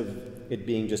instead of it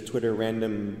being just Twitter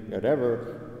random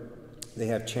whatever, they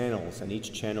have channels, and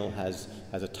each channel has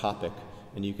a topic,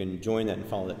 and you can join that and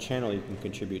follow that channel. You can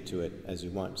contribute to it as you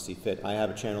want, see fit. I have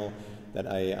a channel that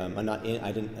I'm not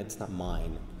in. It's not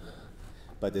mine,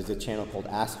 but there's a channel called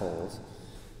Assholes,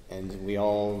 and we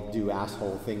all do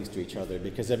asshole things to each other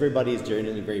because everybody is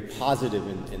generally very positive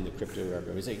in the crypto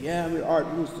area. We say, yeah, we're art,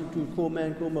 cool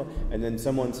man, cool man. And then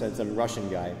someone said, some Russian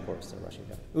guy, of course, a Russian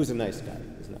guy, who's a nice guy,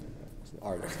 he's an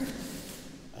artist,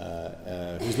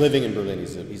 who's living in Berlin.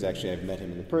 He's actually, I've met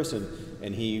him in person,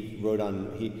 and he wrote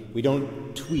we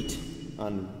don't tweet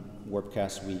on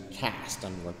Warpcast, we cast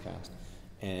on Warpcast.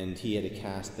 And he had a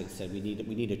cast that said, we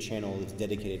need a channel that's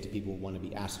dedicated to people who want to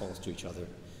be assholes to each other,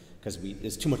 because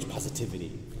there's too much positivity,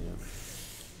 you know.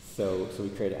 So we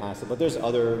created Asset, but there's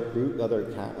other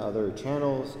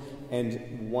channels,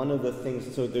 and one of the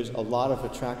things. So there's a lot of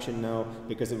attraction now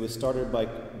because it was started by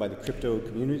the crypto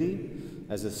community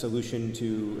as a solution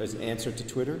as an answer to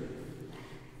Twitter,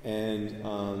 and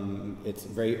it's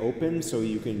very open. So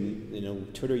you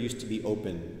can, Twitter used to be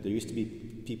open. There used to be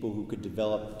people who could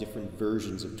develop different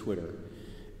versions of Twitter.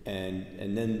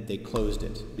 And then they closed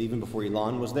it. Even before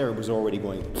Ilan was there, it was already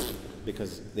going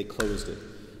because they closed it.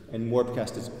 And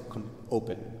Warpcast is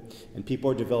open. And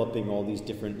people are developing all these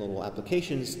different little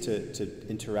applications to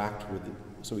interact with,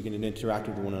 so we can interact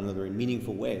with one another in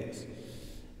meaningful ways.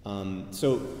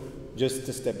 So just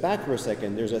to step back for a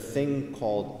second, there's a thing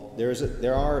called, there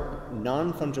are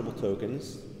non-fungible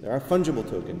tokens, there are fungible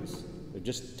tokens, they're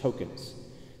just tokens.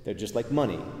 They're just like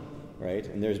money, right?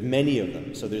 And there's many of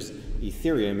them. So there's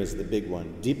Ethereum is the big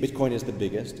one. Bitcoin is the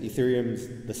biggest. Ethereum is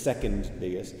the second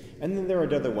biggest. And then there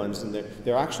are other ones, and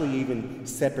there are actually even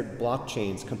separate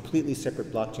blockchains, completely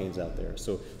separate blockchains out there.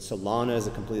 So Solana is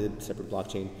a completely separate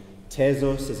blockchain.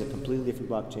 Tezos is a completely different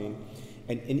blockchain.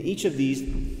 And in each of these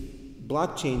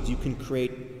blockchains, you can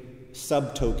create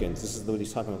sub-tokens. This is what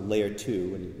he's talking about, layer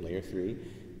 2 and layer 3.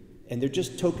 And they're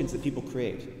just tokens that people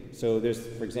create. So there's,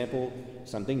 for example,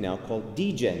 something now called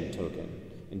degen token.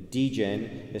 And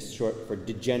degen is short for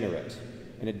degenerate.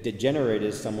 And a degenerate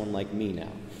is someone like me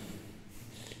now,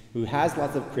 who has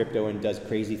lots of crypto and does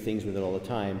crazy things with it all the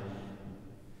time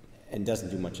and doesn't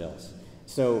do much else.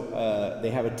 So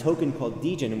they have a token called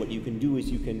degen, and what you can do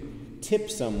is you can tip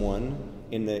someone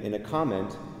in a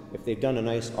comment if they've done a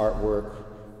nice artwork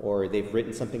or they've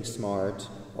written something smart,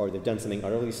 or they've done something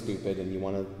utterly stupid, and you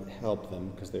want to help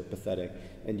them because they're pathetic,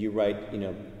 and you write,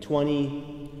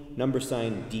 20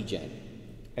 $ degen,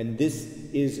 and this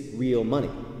is real money,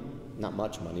 not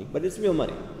much money, but it's real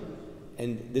money,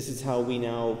 and this is how we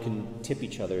now can tip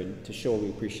each other to show we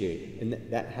appreciate, and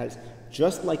that has,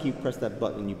 just like you press that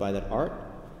button and you buy that art,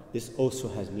 this also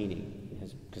has meaning,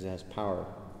 because it has power,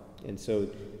 and so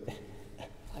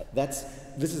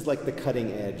this is like the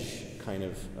cutting edge kind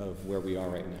of where we are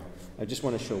right now. I just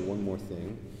want to show one more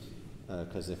thing,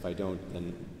 because if I don't,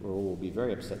 then Raul will be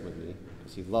very upset with me,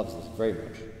 because he loves this very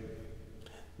much.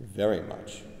 Very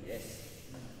much. Yes.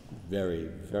 Very,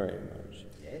 very much.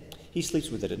 Yes. He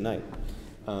sleeps with it at night.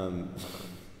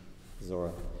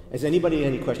 Zora. Has anybody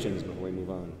any questions before we move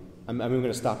on? I'm going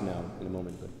to stop now in a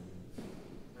moment. But.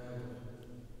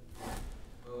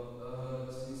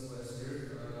 Since last year,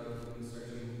 I've been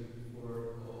searching for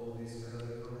all this kind of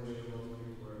information about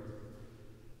CryptoArt.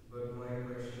 But my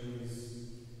question is,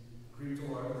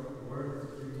 CryptoArt, the word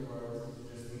CryptoArt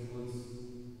just includes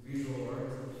visual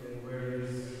art, and where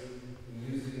is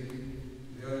music,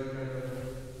 the other kind of...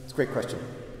 It's a great question.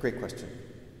 Great question.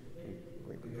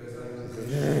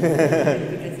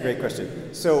 Great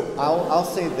question. So I'll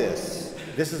say this.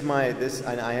 This is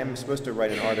and I am supposed to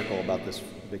write an article about this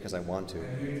because I want to.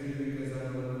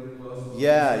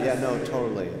 Yeah, no,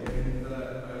 totally.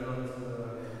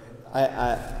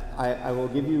 I will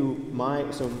give you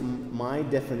my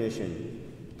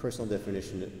definition, personal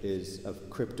definition of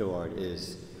CryptoArt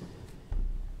is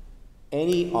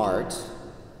any art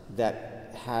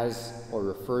that has or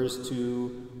refers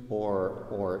to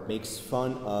or makes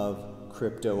fun of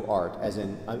crypto art, as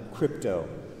in crypto.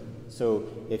 So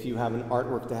if you have an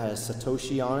artwork that has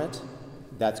Satoshi on it,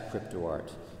 that's crypto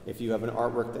art. If you have an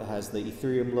artwork that has the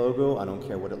Ethereum logo, I don't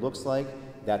care what it looks like,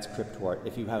 that's crypto art.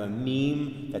 If you have a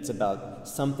meme that's about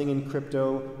something in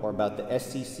crypto or about the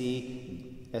SEC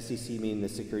meaning the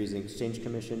Securities and Exchange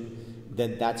Commission,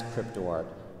 then that's crypto art.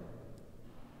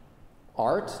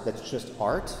 Art that's just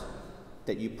art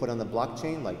that you put on the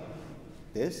blockchain, like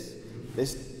this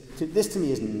to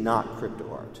me is not crypto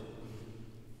art.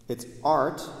 It's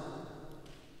art,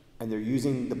 and they're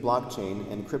using the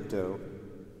blockchain and crypto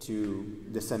to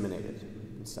disseminate it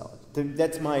and sell it.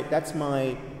 That's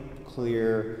my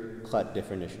clear-cut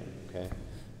definition. Okay.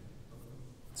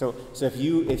 So if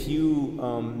you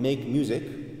make music,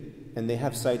 and they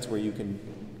have sites where you can.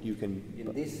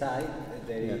 In this site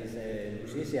there is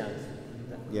musicians.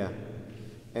 Yeah.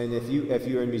 And if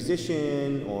you're a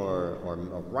musician or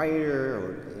a writer,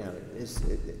 or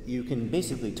you can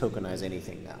basically tokenize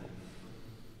anything now,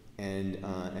 and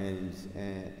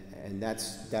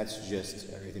that's just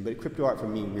everything. But crypto art for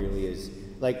me really is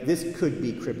like, this could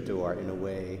be crypto art in a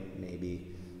way,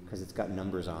 maybe, because it's got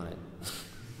numbers on it,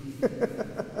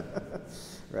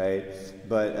 right?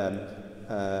 But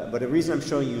the reason I'm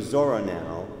showing you Zora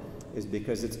now is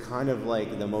because it's kind of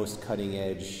like the most cutting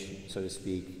edge, so to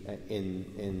speak,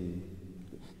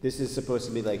 this is supposed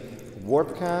to be like,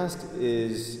 Warpcast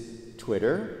is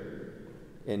Twitter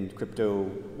in crypto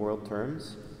world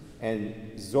terms,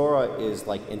 and Zora is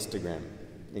like Instagram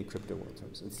in crypto world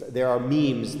terms. There are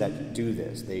memes that do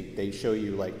this. They show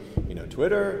you like,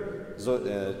 Twitter,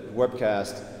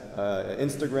 Warpcast,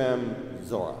 Instagram,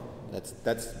 Zora.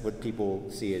 That's what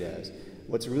people see it as.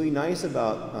 What's really nice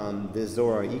about the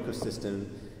Zora ecosystem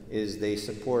is they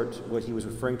support what he was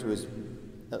referring to as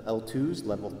L2s,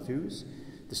 level 2s.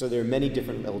 So there are many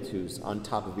different L2s on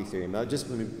top of Ethereum. Now, just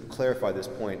let me clarify this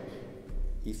point.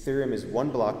 Ethereum is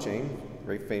one blockchain,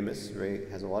 very famous, very,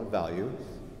 has a lot of value.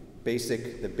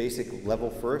 The basic level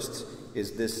first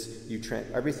is this: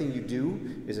 everything you do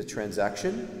is a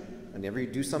transaction. Whenever you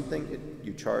do something,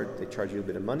 they charge you a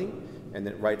bit of money, and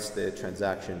then it writes the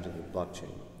transaction to the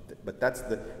blockchain. But that's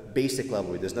the basic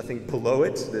level. There's nothing below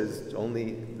it. This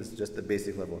is just the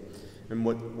basic level. And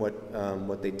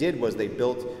what they did was they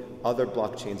built other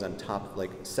blockchains on top,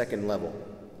 like second level.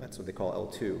 That's what they call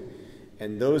L2.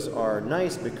 And those are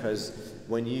nice because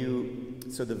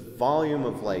so the volume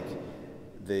of like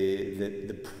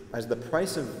as the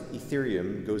price of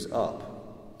Ethereum goes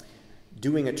up,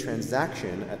 doing a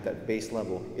transaction at that base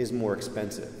level is more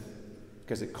expensive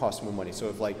because it costs more money.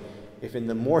 So if in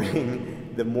the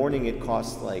morning it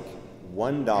costs like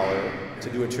 $1 to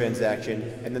do a transaction,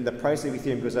 and then the price of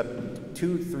Ethereum goes up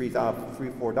 $2, $3,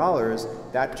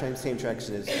 $4, that same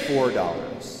transaction is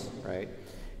 $4, right?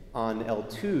 On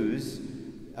L2s,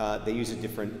 they use a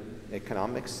different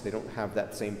economics. They don't have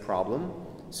that same problem,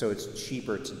 so it's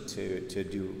cheaper to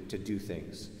do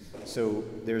things. So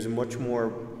there's much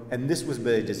more, and this was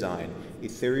by design.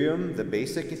 Ethereum, the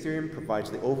basic Ethereum, provides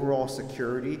the overall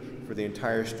security for the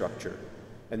entire structure.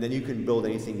 And then you can build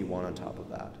anything you want on top of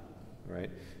that, right?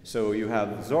 So you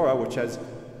have Zora, which has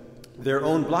their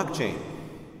own blockchain.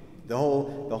 The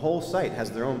whole site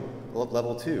has their own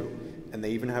level 2. And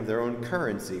they even have their own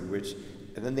currency, and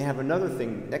then they have another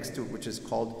thing next to it, which is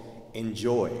called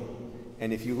Enjoy.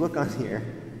 And if you look on here,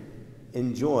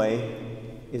 Enjoy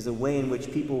is a way in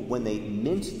which people, when they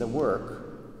mint the work,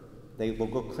 they will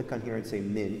go click on here and say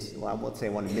mint. Well, let's say I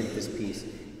want to mint this piece.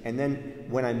 And then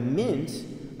when I mint,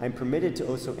 I'm permitted to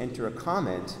also enter a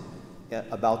comment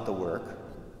about the work.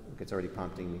 It's already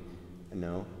prompting me.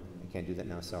 No, I can't do that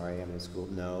now. Sorry, I'm in school.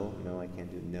 No, I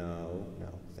can't do. No.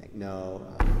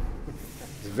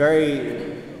 It's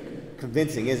very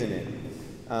convincing, isn't it?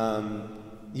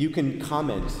 You can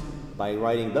comment by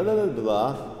writing blah blah blah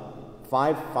blah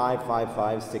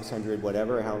 5555 600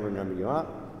 whatever, however number you are.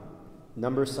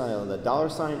 Number sign, the dollar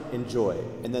sign, enjoy,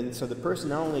 and then so the person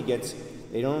not only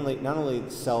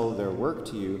sell their work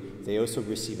to you, they also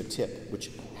receive a tip, which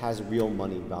has real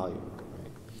money value.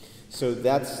 Right? So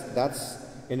that's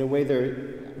in a way,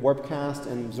 Warpcast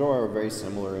and Zora are very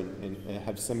similar and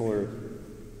have similar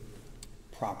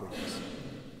properties.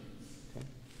 Okay?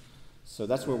 So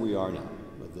that's where we are now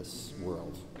with this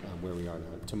world, where we are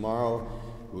now. Tomorrow,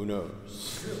 who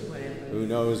knows? Who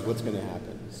knows what's going to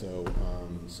happen? So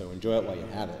enjoy it while you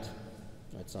have it.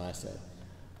 That's all I say.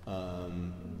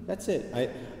 That's it.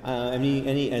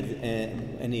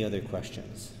 Any other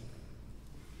questions?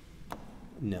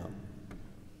 No.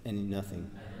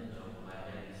 Nothing.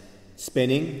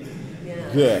 Spinning?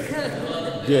 Yeah.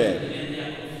 Good.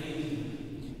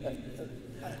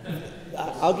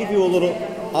 I'll give you a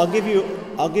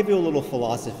little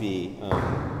philosophy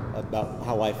about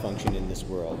how I function in this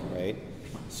world, right?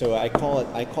 So I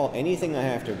call anything I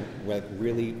have to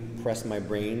really press my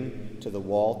brain to the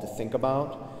wall to think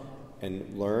about and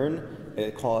learn, I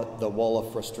call it the wall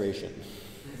of frustration.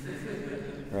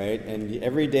 Right? And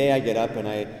every day I get up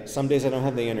and some days I don't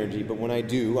have the energy, but when I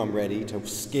do, I'm ready to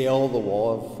scale the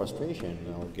wall of frustration.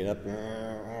 I'll get up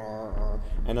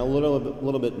and a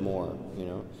little bit more,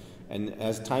 And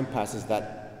as time passes,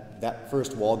 that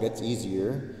first wall gets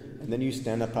easier, and then you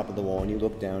stand up top of the wall and you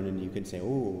look down and you can say,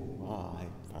 I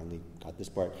finally got this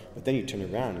part. But then you turn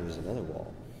around and there's another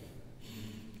wall.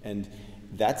 And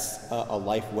that's a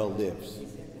life well lived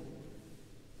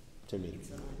to me.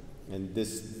 And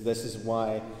this is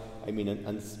why,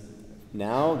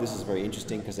 now this is very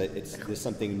interesting because there's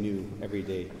something new every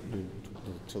day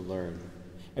to learn.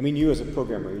 You as a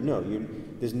programmer,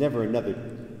 there's never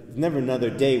another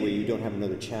day where you don't have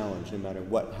another challenge, no matter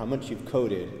how much you've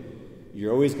coded.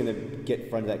 You're always going to get in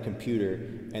front of that computer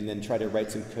and then try to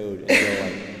write some code and go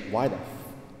like, why the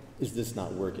is this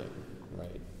not working,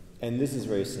 right? And this is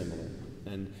very similar.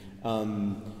 And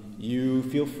you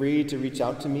feel free to reach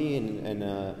out to me and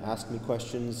ask me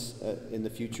questions in the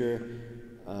future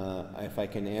if I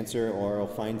can answer, or I'll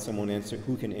find someone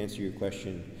who can answer your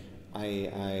question.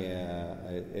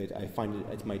 I find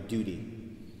it's my duty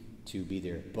to be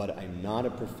there, but I'm not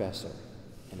a professor,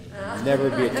 and I will never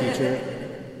be a teacher.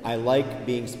 I like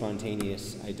being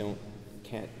spontaneous.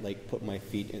 Can't put my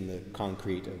feet in the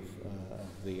concrete of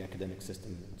the academic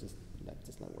system. That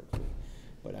does not work for me.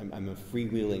 But I'm a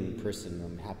freewheeling person.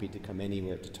 I'm happy to come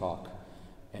anywhere to talk,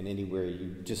 and anywhere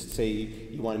you just say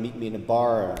you want to meet me in a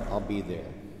bar, I'll be there.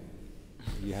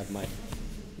 You have my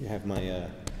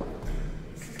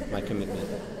my commitment.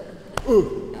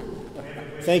 Ooh.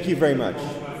 Thank you very much.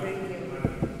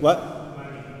 What?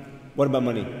 What about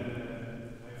money? I've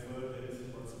heard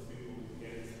that lots of people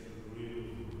get real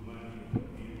money.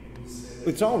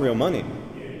 It's all real money. Yeah,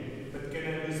 but can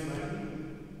I lose money?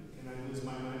 Can I lose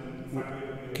my money?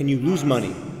 Can you lose money?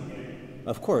 Yeah.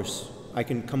 Of course. I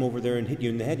can come over there and hit you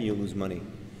in the head and you'll lose money.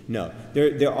 No.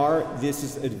 There are, this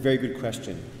is a very good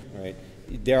question, right?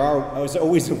 There's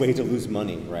always a way to lose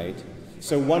money, right?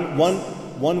 So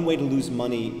one way to lose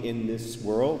money in this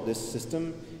world, this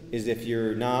system, is if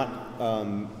you're not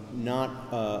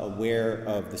aware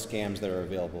of the scams that are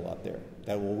available out there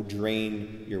that will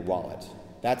drain your wallet.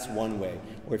 That's one way.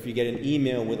 Or if you get an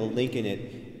email with a link in it,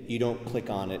 you don't click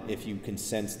on it if you can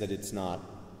sense that it's not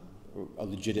a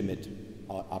legitimate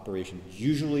operation.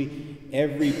 Usually,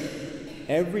 every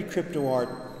crypto art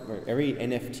or every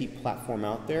NFT platform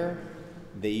out there,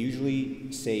 they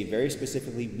usually say very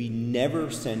specifically, we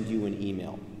never send you an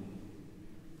email.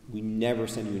 We never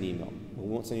send you an email. We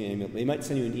won't send you an email. They might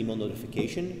send you an email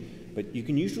notification, but you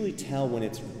can usually tell when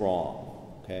it's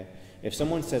wrong, okay? If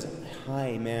someone says,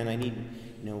 hi, man, I need,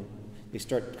 they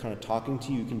start kind of talking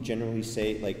to you, you can generally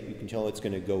say, like, you can tell it's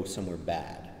going to go somewhere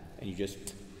bad, and you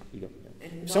don't.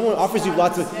 If someone offers you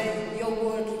lots of. Your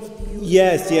work is beautiful.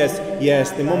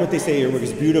 Yes. The moment they say your work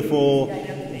is beautiful,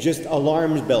 just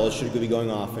alarm bells should be going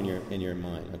off in your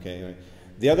mind. Okay.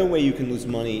 The other way you can lose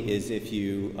money is if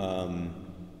you.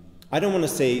 I don't want to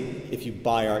say if you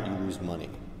buy art you lose money,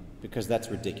 because that's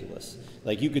ridiculous.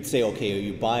 Like, you could say, okay,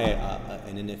 you buy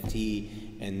an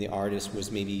NFT and the artist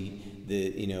was maybe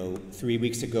 3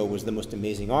 weeks ago was the most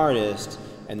amazing artist,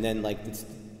 and then like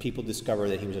people discover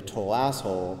that he was a total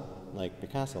asshole, like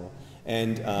Picasso,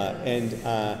 and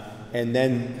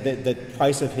then the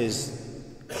price of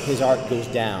his art goes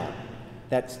down.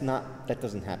 That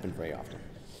doesn't happen very often.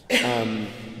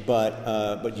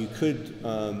 But you could.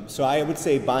 So I would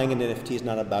say buying an NFT is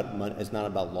not about money. It's not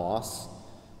about loss,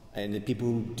 and the people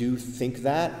who do think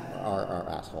that are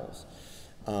assholes.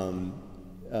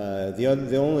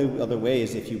 The only other way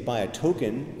is if you buy a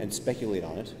token and speculate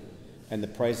on it, and the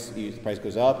price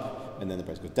goes up, and then the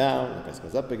price goes down, and the price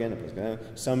goes up again, the price goes down.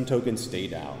 Some tokens stay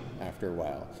down after a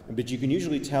while, but you can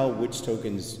usually tell which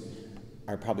tokens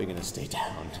are probably going to stay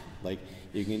down. Like,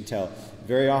 you can tell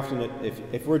very often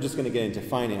if we're just going to get into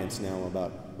finance now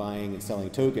about buying and selling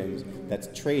tokens, that's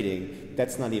trading.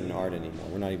 That's not even art anymore.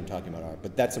 We're not even talking about art,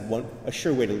 but that's a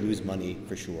sure way to lose money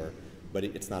for sure. But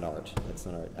it's not art. That's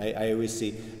not art. I always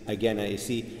see, again, I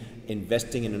see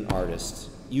investing in an artist.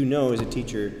 You know, as a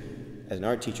teacher, as an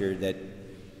art teacher,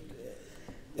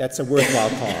 that's a worthwhile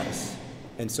cause.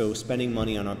 And so spending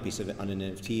money on an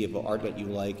NFT of art that you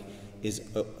like is,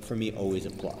 for me, always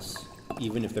a plus.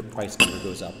 Even if the price number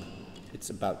goes up, it's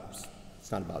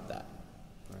not about that.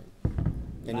 Right.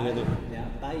 Any other? Yeah,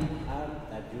 buy art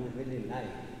that you really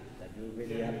like, that you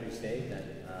really appreciate, that,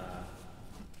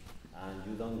 and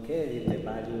you don't care if the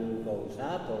value goes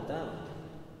up or down.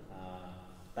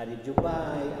 But if you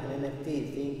buy an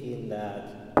NFT thinking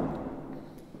that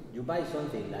you buy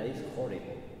something that is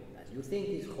horrible, that you think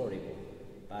is horrible,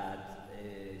 but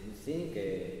you think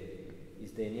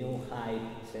is the new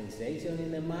hype sensation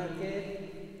in the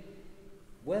market,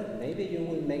 well, maybe you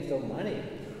will make some money.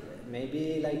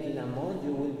 Maybe like in a month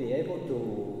you will be able to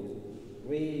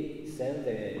resell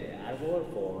the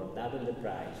artwork for double the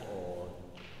price or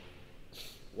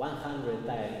 100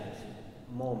 times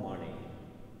more money.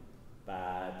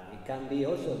 But it can be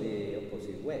also the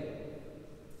opposite way.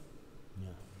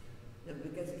 No,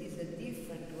 because it's a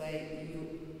different way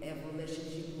you have a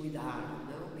relationship with art,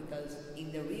 no? Because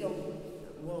in the real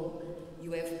world,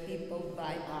 you have people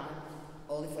buy art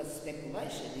only for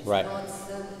speculation. It's right. Not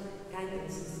some kind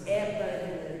of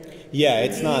ever. Yeah,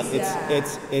 it's not.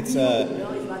 It's it's like,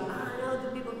 no,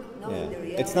 the people. No, yeah. in the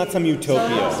reality, it's not some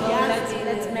utopia. So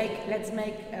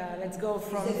let's go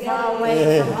from far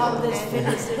away from all this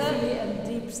philosophy and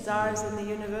deep stars in the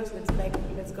universe.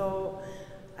 Let's go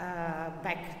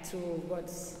back to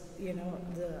what's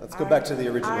Let's go back to the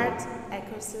original art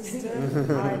ecosystem,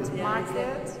 art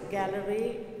market,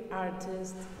 gallery,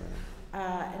 artist.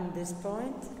 In this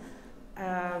point,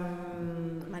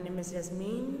 my name is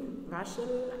Jasmin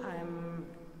Waschl. I'm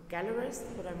gallerist,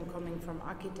 but I'm coming from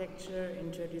architecture,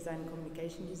 interior design,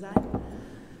 communication design.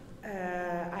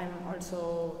 I'm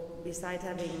also, beside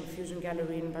having Fusion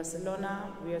Gallery in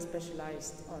Barcelona, we are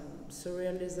specialized on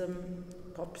surrealism,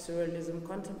 pop surrealism,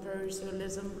 contemporary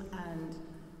surrealism, and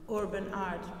urban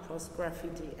art,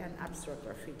 post-graffiti and abstract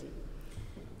graffiti.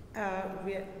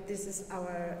 This is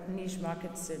our niche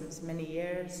market since many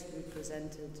years. We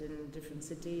presented in different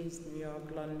cities, New York,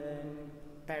 London,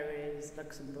 Paris,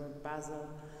 Luxembourg, Basel,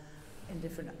 in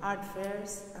different art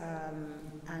fairs,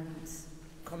 and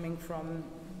coming from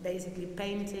basically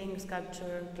painting,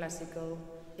 sculpture, classical,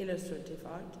 illustrative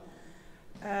art.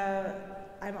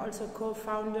 I'm also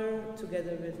co-founder,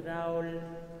 together with Raul,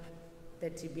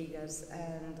 Betty Bigas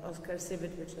and Oscar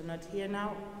Civet, which are not here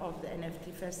now, of the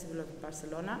NFT Festival of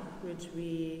Barcelona, which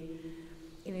we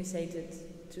initiated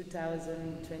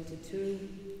 2022,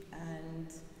 and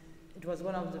it was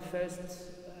one of the first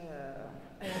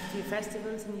NFT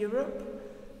festivals in Europe.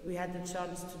 We had the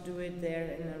chance to do it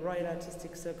there in a Royal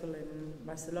Artistic Circle in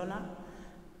Barcelona,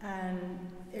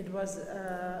 and it was,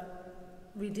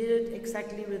 we did it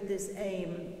exactly with this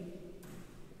aim,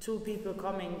 two people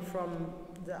coming from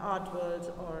the art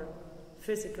world or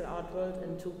physical art world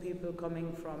and two people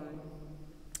coming from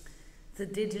the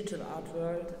digital art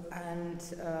world, and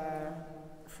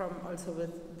from also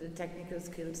with the technical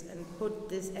skills, and put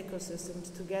these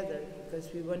ecosystems together,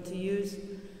 because we want to use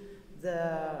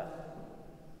the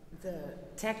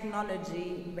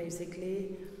technology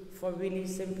basically for really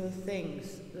simple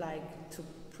things, like to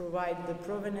provide the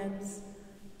provenance,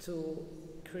 to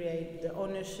create the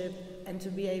ownership and to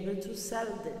be able to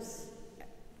sell this.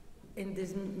 In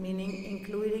this meaning,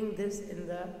 including this in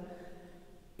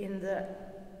the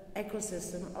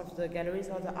ecosystem of the galleries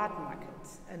or the art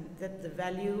markets, and that the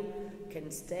value can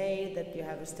stay, that you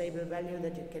have a stable value,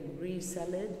 that you can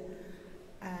resell it,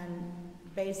 and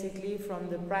basically from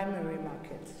the primary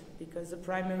market, because the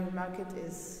primary market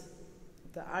is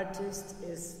the artist,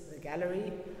 is the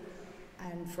gallery,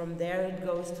 and from there it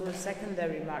goes to a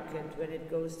secondary market when it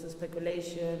goes to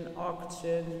speculation,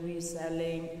 auction,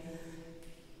 reselling.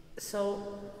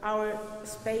 So our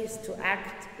space to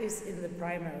act is in the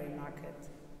primary market.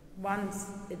 Once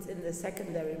it's in the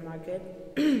secondary market,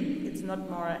 it's not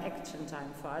more action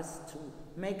time for us to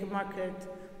make a market,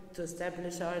 to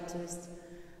establish artists.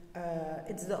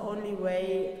 It's the only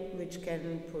way which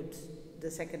can put,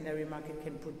 the secondary market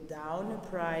can put down a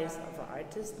price of an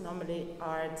artist. Normally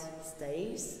art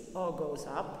stays or goes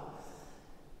up,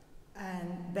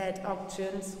 and bad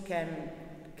auctions can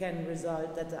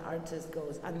result that the artist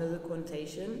goes under the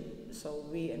quotation. So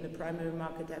we in the primary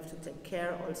market have to take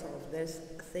care also of this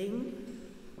thing.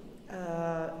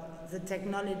 The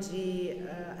technology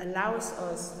allows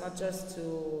us not just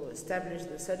to establish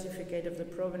the certificate of the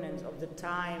provenance of the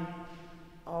time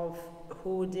of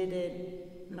who did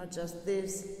it, not just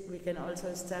this, we can also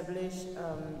establish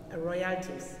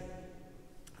royalties.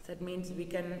 That means we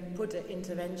can put an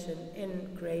intervention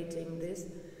in creating this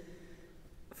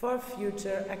for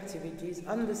future activities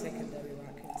on the secondary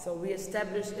market. So we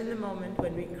establish in the moment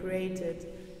when we create it,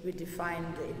 we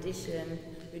define the edition,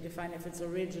 we define if it's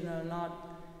original or not.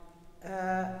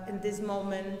 In this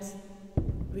moment,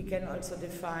 we can also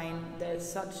define there's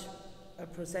such a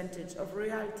percentage of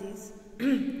royalties,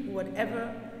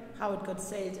 whatever, how it got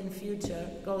sold in future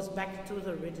goes back to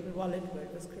the original wallet where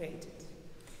it was created.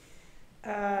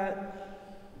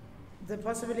 The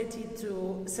possibility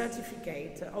to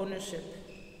certificate ownership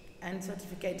and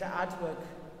certificate the artwork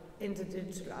into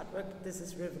digital artwork, this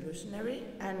is revolutionary,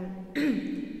 and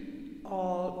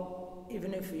all,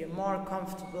 even if we are more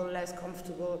comfortable, less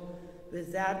comfortable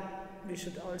with that, we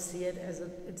should all see it as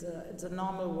it's a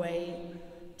normal way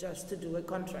just to do a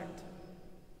contract.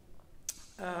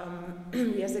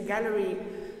 We as a gallery,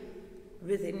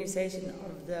 with the initiation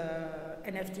of the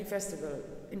NFT festival,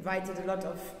 invited a lot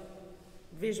of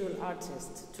visual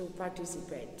artists to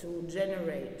participate, to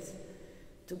generate,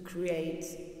 to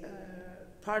create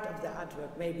part of the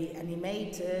artwork, maybe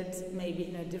animated, maybe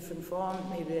in a different form,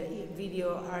 maybe a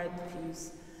video art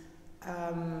piece,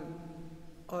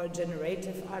 or a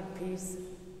generative art piece,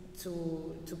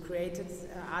 to create its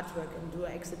artwork and do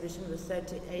an exhibition with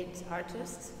 38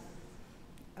 artists.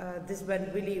 This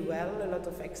went really well. A lot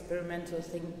of experimental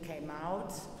things came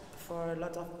out. For a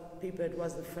lot of people it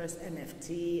was the first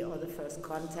NFT or the first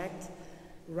contact.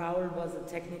 Waschl was a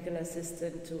technical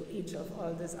assistant to each of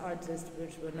all these artists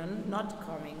which were not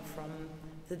coming from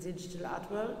the digital art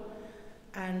world,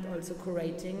 and also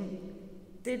curating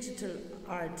digital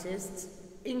artists,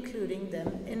 including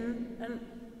them in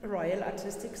a Royal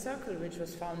Artistic Circle, which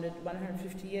was founded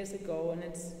 150 years ago, and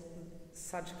it's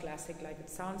such classic like it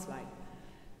sounds like.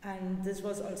 And this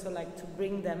was also like to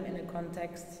bring them in a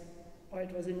context, or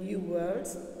it was a new world,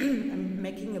 and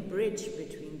making a bridge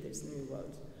between these new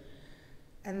worlds.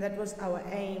 And that was our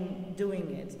aim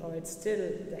doing it, or it's still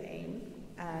the aim.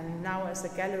 And now as a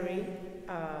gallery,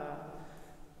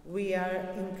 we are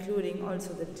including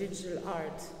also the digital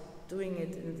art, doing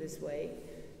it in this way.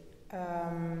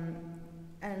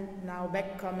 And now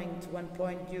back coming to one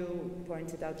point you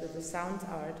pointed out with the sound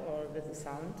art, or with the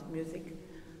sound music.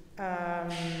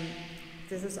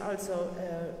 This is also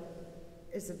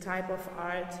is a type of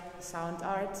art, sound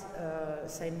art,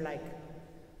 same like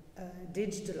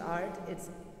digital art, it's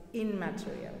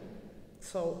immaterial.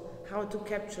 So how to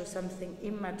capture something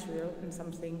immaterial and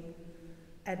something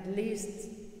at least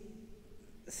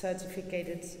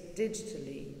certificated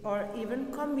digitally, or even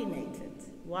combinated.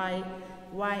 Why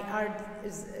art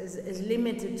is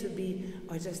limited to be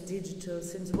just digital?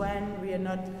 Since when we are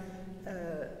not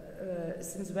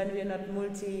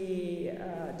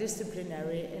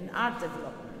multidisciplinary in art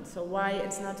development? So why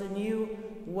it's not a new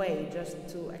way just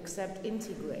to accept,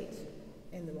 integrate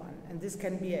in the one? And this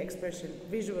can be an expression,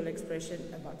 visual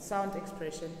expression, about sound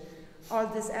expression, all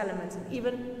these elements, and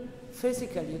even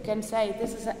physical. You can say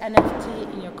this is an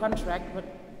NFT in your contract, but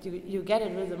you get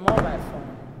it with a mobile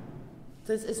phone.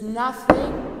 This is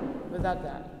nothing without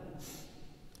that.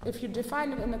 If you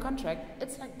define it in the contract,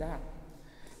 it's like that.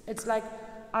 It's like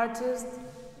artists,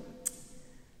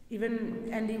 even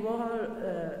Andy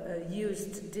Warhol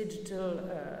used digital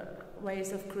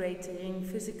ways of creating,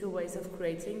 physical ways of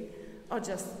creating. or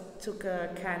just took a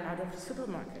can out of the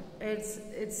supermarket. It's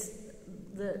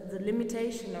the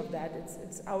limitation of that.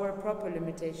 It's our proper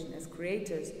limitation as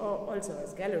creators, or also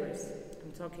as gallerists.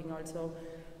 I'm talking also,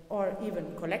 or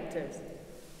even collectors.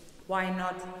 Why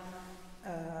not?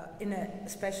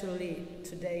 Especially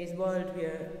today's world, we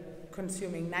are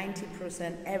consuming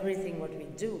 90% everything what we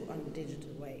do on the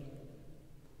digital way.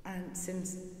 And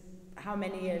since how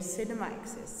many years cinema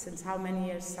exists, since how many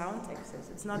years sound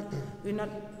exists, we're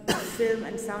not film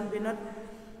and sound,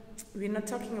 we're not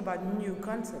talking about new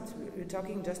concepts, we're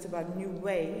talking just about new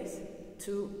ways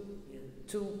to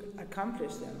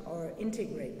accomplish them or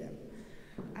integrate them.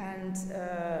 And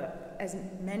as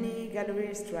many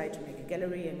galleries try to make a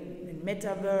gallery in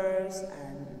Metaverse,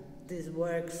 and this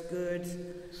works good,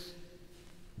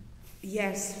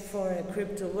 yes, for a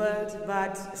crypto world,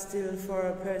 but still for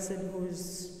a person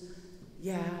who's,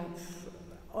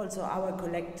 also our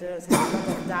collectors have a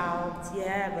lot of doubts,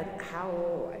 but how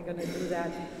are I gonna do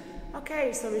that?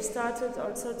 Okay, so we started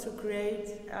also to create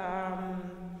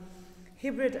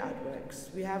hybrid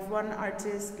artworks. We have one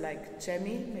artist like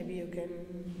Jasmin, maybe you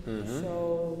can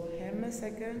show him a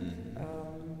second.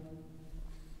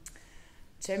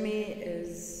 Jasmin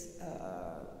is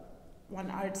one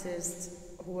artist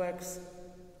who works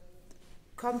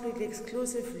completely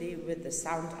exclusively with the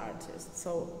sound artist,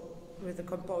 so with the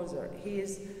composer.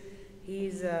 He's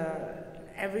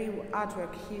every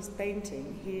artwork he's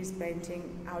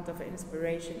painting out of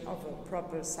inspiration of a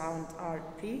proper sound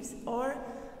art piece or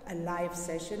a live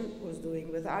session was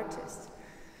doing with artists.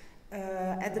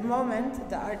 At the moment,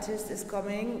 the artist is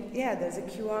coming, there's a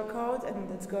QR code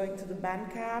and it's going to the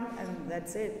Bandcamp and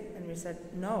that's it. And we said,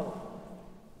 no,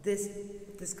 this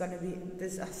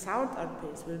sound art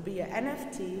piece will be an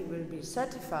NFT, will be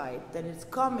certified, then it's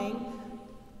coming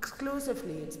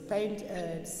exclusively,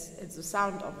 it's the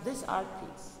sound of this art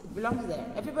piece. It belongs there.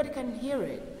 Everybody can hear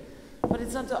it, but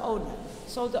it's not the owner.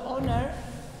 So the owner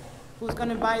who's going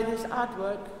to buy this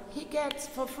artwork, he gets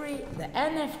for free the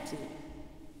NFT.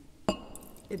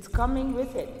 It's coming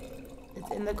with it.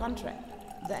 It's in the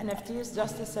contract. The NFT is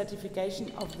just a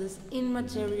certification of this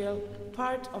immaterial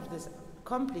part of this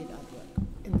complete artwork.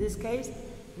 In this case,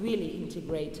 really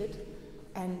integrated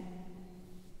and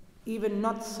even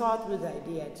not thought with the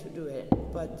idea to do it,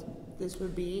 but this will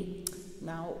be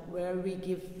now where we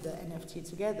give the NFT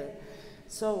together.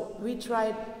 So we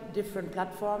tried different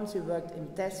platforms. We worked in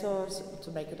Tezos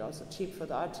to make it also cheap for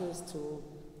the artists to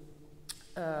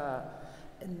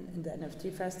in the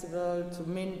NFT festival, to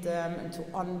mint them and to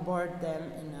onboard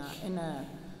them in a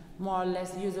more or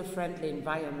less user-friendly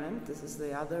environment. This is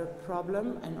the other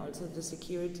problem, and also the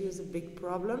security is a big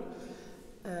problem.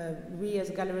 We as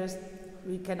gallerists,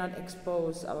 we cannot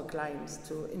expose our clients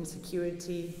to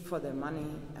insecurity for their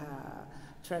money,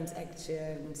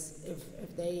 transactions,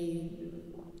 if they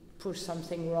push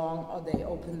something wrong or they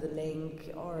open the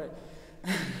link or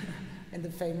in the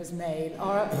famous mail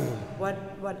or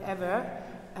whatever.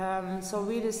 So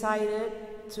we decided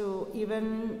to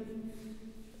even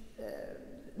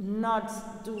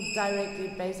not do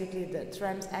directly basically the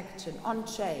transaction on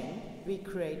chain. We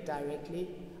create directly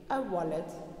a wallet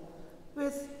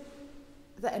with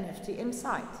the NFT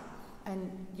inside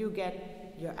and you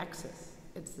get your access.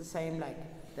 It's the same, like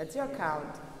that's your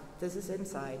account, this is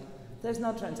inside, there's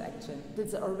no transaction,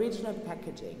 it's the original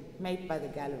packaging made by the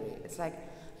gallery. It's like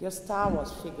your Star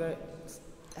Wars figure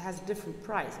has a different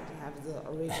price if you have the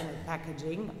original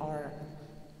packaging or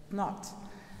not.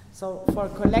 So for a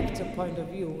collector point of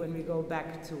view, when we go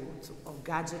back to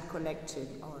gadget collection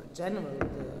or general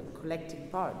the collecting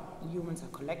part, humans are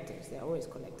collectors, they're always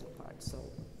collecting parts. So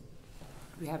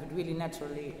we have it really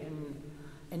naturally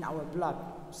in our blood,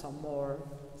 some more,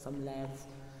 some less,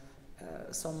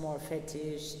 some more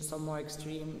fetish, some more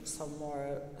extreme, some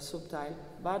more subtle,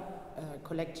 but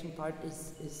collection part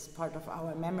is part of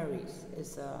our memories,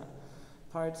 is a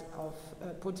part of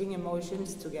putting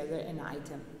emotions together in an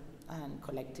item and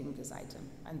collecting this item.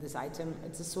 And this item,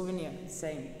 it's a souvenir,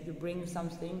 same. You bring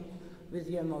something with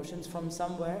your emotions from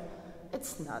somewhere.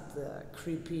 It's not the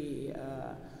creepy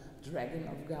dragon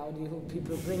of Gaudi who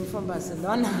people bring from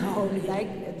Barcelona or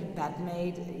like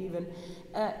Batmade even.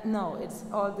 No, it's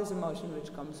all this emotion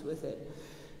which comes with it.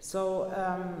 So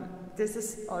this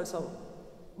is also,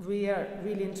 we are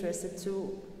really interested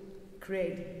to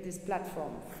create this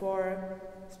platform for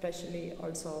especially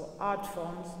also art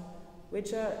forms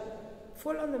which are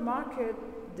full on the market,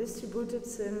 distributed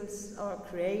since, or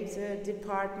created,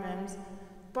 departments,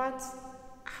 but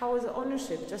how is the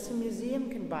ownership? Just a museum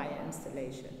can buy an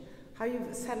installation. How you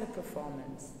sell a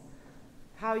performance,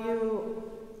 how you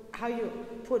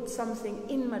put something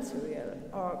in material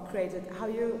or create it, how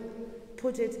you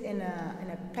put it in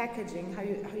a packaging, how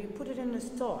you put it in a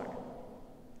store,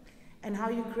 and how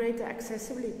you create the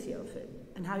accessibility of it,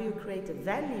 and how you create the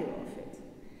value of it.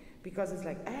 Because it's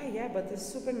like, hey, yeah, but this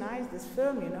is super nice, this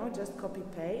film, you know, just copy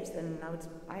paste, and now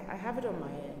I have it on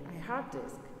my hard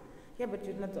disk. Yeah, but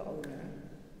you're not the owner.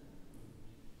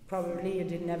 Probably you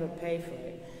did never pay for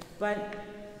it. But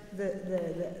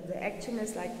the action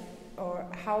is like, or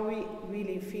how we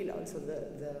really feel also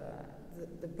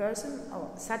the person,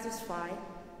 or satisfy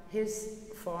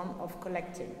his form of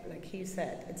collecting. Like he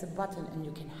said, it's a button and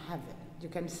you can have it. You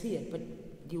can see it, but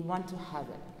you want to have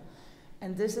it.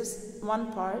 And this is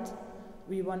one part.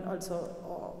 We want also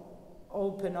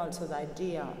open also the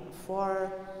idea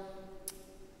for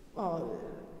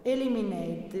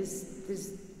eliminate this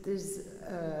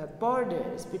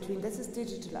borders between this is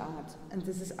digital art and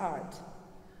this is art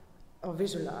or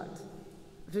visual art.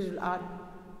 Visual art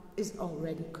is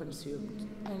already consumed,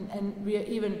 and we are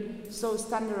even so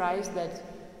standardized that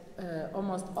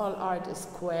almost all art is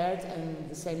squared and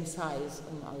the same size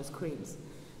on our screens.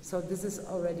 So this is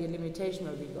already a limitation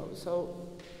where we go. So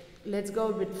let's go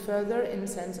a bit further in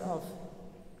sense of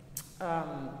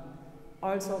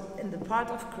also in the part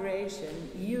of creation,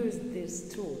 use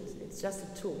these tools. It's just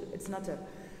a tool. It's not a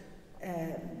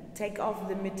take off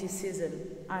the mysticism.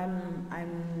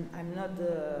 I'm not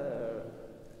the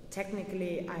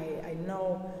technically. I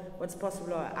know what's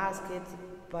possible. I ask it,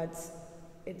 but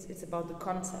it's about the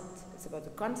concept. It's about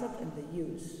the concept and the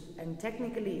use. And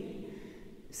technically,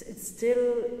 it's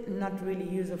still not really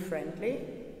user friendly.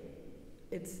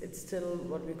 It's still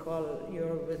what we call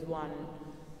you're with one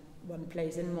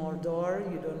place in Mordor,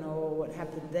 you don't know what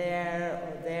happened there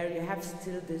or there, you have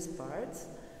still these parts,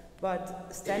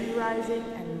 but standardizing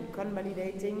and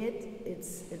convalidating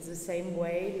it's the same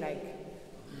way, like,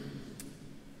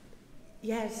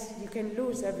 yes, you can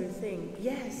lose everything,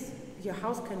 yes, your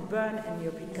house can burn and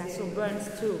your Picasso burns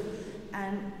too,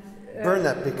 and burn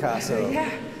that Picasso.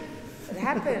 Yeah, it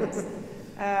happens.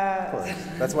 Of course.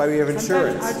 That's why we have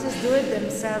insurance. Sometimes artists do it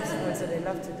themselves also, they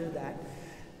love to do that.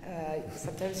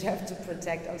 Sometimes you have to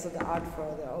protect also the art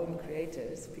for their own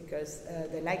creators, because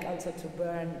they like also to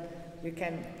burn. You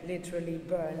can literally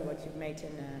burn what you made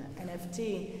in an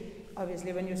NFT.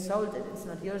 Obviously, when you sold it, it's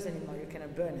not yours anymore. You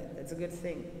cannot burn it. That's a good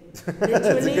thing. Literally,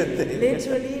 That's a good thing.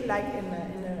 Literally, like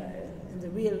in the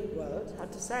real world, how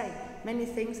to say, many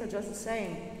things are just the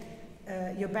same.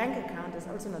 Your bank account is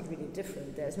also not really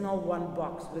different. There's no one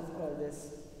box with all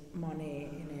this money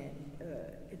in it.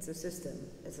 It's a system.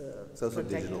 It's a also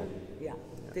digital. Yeah,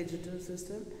 digital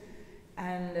system.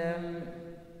 And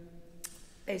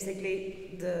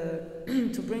basically,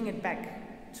 to bring it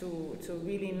back to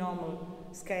really normal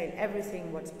scale,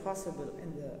 everything what's possible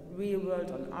in the real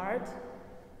world on art,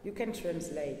 you can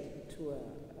translate to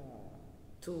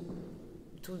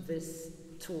this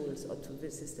tools or to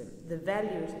this system. The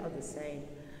values are the same.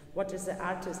 What is the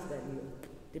artist value?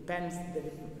 Depends the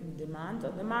demand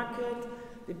on the market,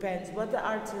 depends what the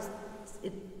artist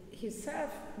himself,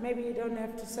 maybe you don't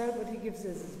have to sell, but he gives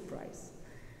us his price.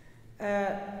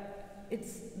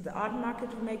 It's the art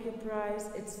market will make your price,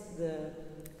 it's the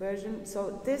version,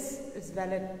 so this is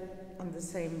valid on the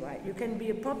same way. You can be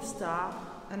a pop star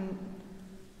and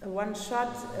a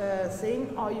one-shot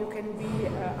thing, or you can be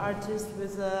an artist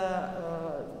with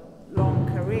a long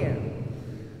career.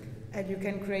 And you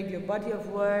can create your body of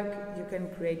work, you can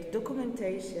create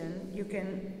documentation, you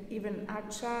can even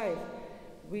archive.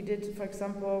 We did, for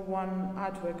example, one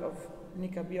artwork of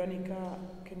Nika Bionica.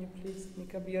 Can you please,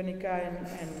 Nika Bionica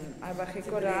and Alba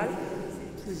Coral?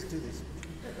 Please do this.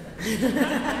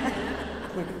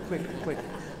 quick.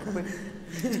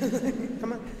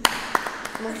 Come on.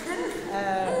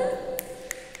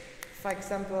 For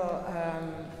example,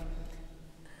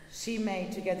 she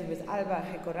made, together with Alba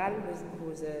Coral,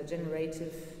 who is a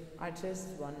generative artist,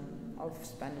 one of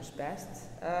Spanish best,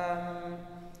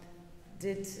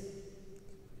 did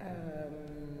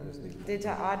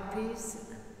an art piece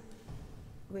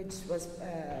which was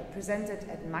presented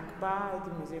at MACBA,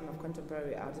 the Museum of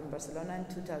Contemporary Art in Barcelona,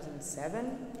 in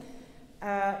 2007.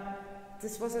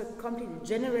 This was a completely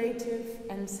generative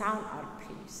and sound art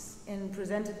piece and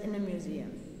presented in a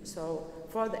museum. So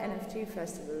for the NFT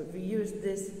festival, we used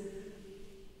this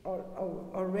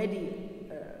already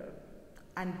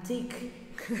antique,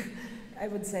 I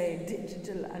would say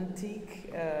digital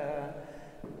antique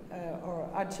or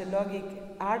archaeologic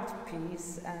art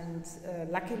piece, and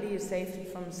luckily saved it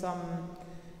from some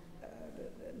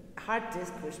hard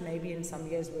disk, which maybe in some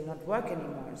years will not work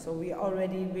anymore. So we are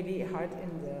already really hard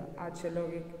in the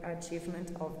archaeologic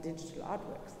achievement of digital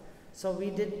artworks. So we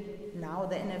did now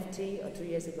the NFT, or 2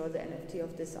 years ago, the NFT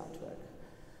of this artwork.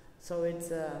 So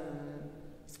it's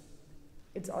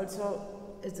also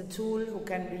a tool who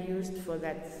can be used for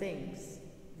that things.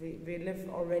 We live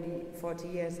already 40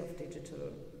 years of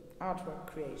digital artwork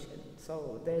creation,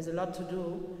 so there's a lot to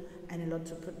do and a lot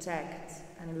to protect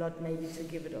and a lot maybe to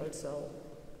give it also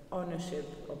ownership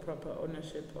or proper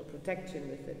ownership or protection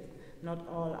with it. Not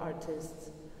all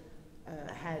artists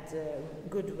had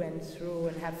good went through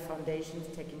and have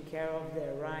foundations taking care of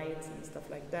their rights and stuff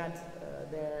like that.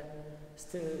 There are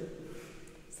still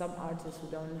some artists who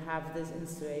don't have this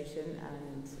installation,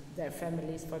 and their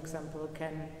families, for example,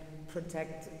 can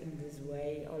protect in this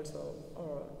way also,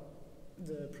 or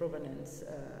the provenance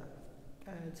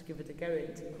to give it a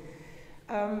guarantee.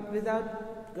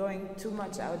 Without going too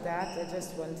much out that, I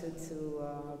just wanted to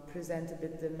present a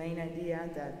bit the main idea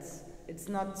that it's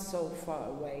not so far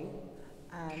away,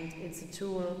 and it's a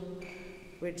tool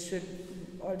which should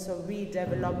also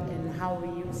redevelop in how we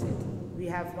use it. We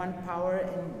have one power,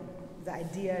 and the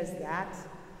idea is that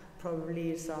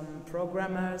probably some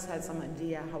programmers had some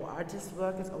idea how artists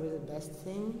work. It's always the best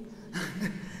thing.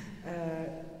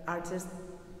 Artists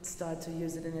start to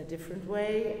use it in a different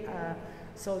way.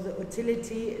 So the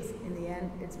utility is, in the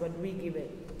end, it's what we give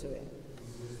it to it.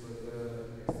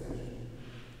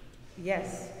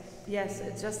 Yes,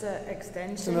 it's just an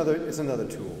extension. It's another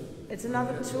tool. It's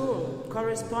another tool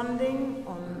corresponding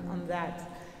on that.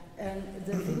 And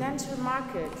the financial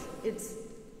market, it's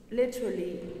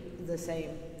literally the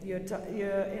same. You're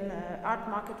in an art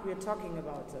market, we're talking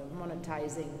about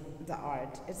monetizing the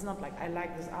art. It's not like, I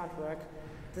like this artwork,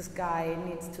 this guy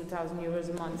needs 2,000 euros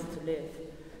a month to live.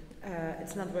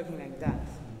 It's not working like that.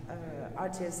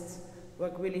 Artists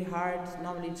work really hard,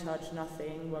 normally charge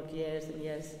nothing, work years and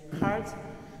years hard.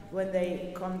 When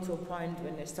they come to a point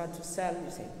when they start to sell,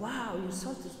 you say, wow, you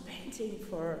sold this painting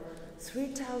for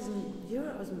 3,000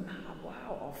 euros,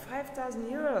 wow, or 5,000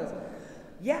 euros.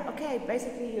 Yeah, okay,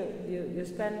 basically you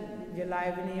spend your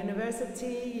life in a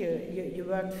university, you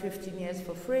worked 15 years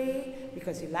for free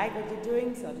because you like what you're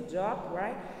doing, it's not a job,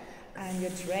 right? And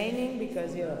you're training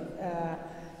because you're,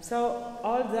 so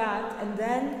all that, and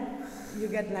then you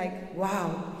get like,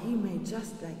 wow, he made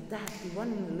just like that, he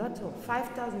won in the lotto,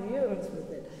 5,000 euros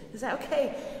with it. You say,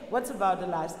 okay, what's about the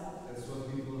last? That's what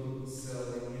people sell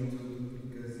on YouTube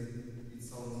because it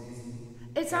sounds easy.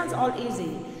 It sounds all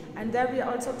easy. And then we're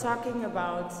also talking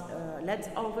about let's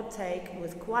overtake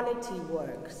with quality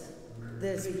works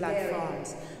these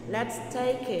platforms. Let's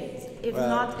take it. If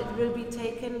not, it will be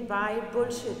taken by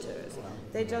bullshitters.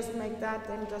 They just make that,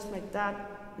 then just make that.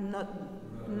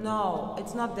 No,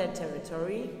 it's not their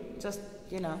territory. Just,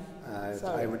 you know.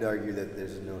 I would argue that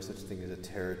there's no such thing as a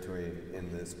territory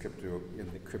in this crypto,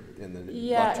 in the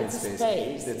yeah, blockchain it's space. A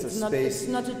space. It's a not, space. It's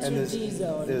not a 2D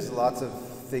zone. There's lots of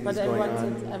things but going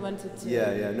on. I wanted to.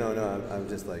 Yeah, no, I'm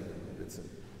just like,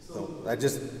 I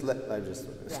just.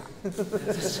 Yeah.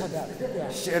 Just shut up.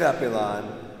 Yeah. Shut up, Ilan.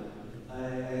 I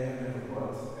have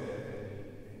bought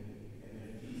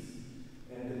NFTs,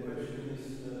 and the question is,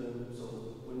 so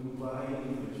when you buy an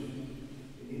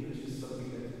image is something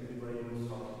that everybody knows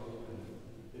how to open,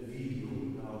 a video,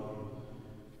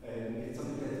 and it's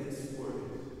something that is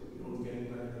exported. You don't get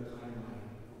back the timeline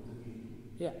of the video.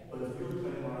 Yeah. But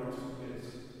real-time art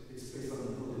it's based on the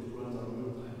code that runs on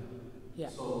real time. Yeah.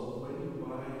 So when you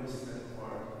buy this type of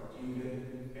art, do you get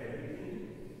everything?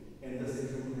 And does it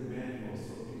come with a manual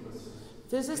also?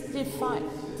 Because this is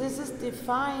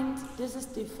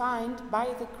defined by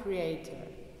the creator.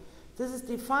 This is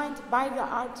defined by the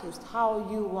artist how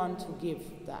you want to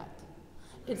give that.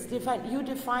 It's defined. You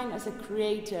define as a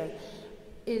creator.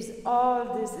 Is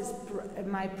all this is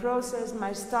my process,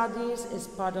 my studies is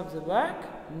part of the work?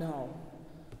 No.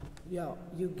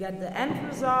 You get the end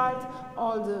result,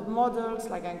 all the models,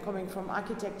 like I'm coming from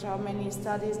architecture, how many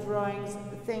studies, drawings,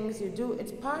 things you do,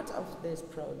 it's part of this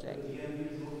project. The end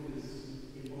result is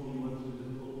it only wants to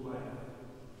do full life.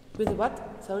 With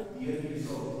what? Sorry? The end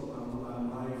result on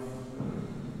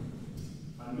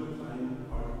real-time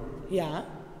artwork. Yeah.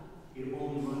 It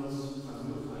only runs on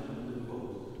real-time on the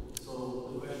code. So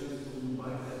the question is, when you buy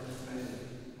that kind of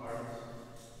art,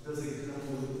 does it come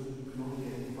with, you can only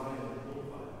get file or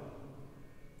file?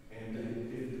 And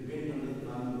if depending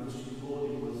on which code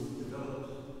it was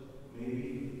developed, maybe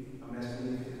I'm asking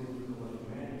if it was like a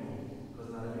manual, because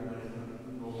not everybody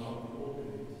knows how to open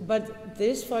it. But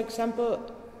this, for example,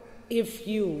 if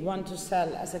you want to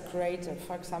sell as a creator,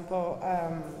 for example,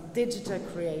 digital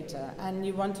creator, and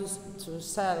you want to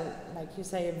sell, like you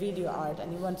say, a video art,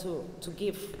 and you want to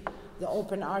give the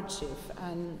open archive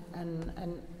and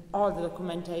all the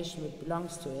documentation that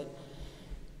belongs to it,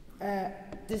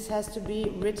 this has to be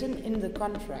written in the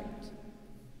contract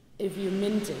if you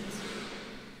mint it.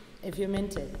 if you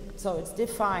mint it. So it's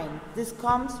defined. This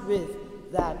comes with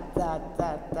that.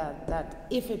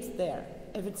 If it's there,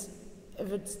 if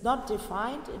it's not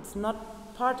defined, it's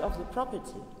not part of the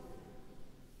property.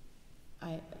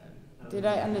 Did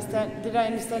I understand it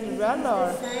well,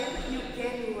 or? It's the same. You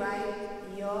can write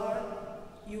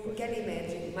you can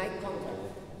imagine my contract.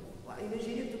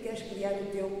 Imagina que tu queres criar o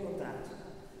teu contrato.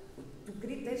 Tu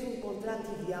tens um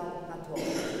contrato ideal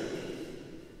atualmente.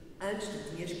 Antes tu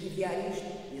tinhas que enviar isto,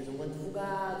 tinhas um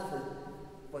advogado,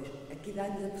 pois aqui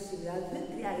dá-nos a possibilidade de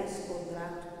criar esse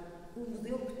contrato, o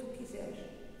modelo que tu quiseres,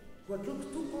 com aquilo que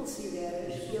tu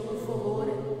consideras que é o valor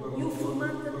e o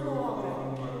formato da tua obra.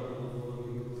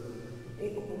 E a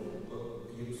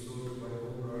pessoa que vai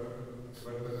comprar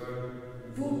vai pagar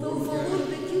Pelo valor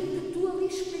daquilo que tu ali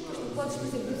explicas. Tu podes, por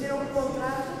exemplo, dizer ao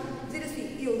contrato, dizer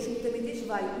assim, eu juntamente este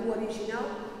vai o original,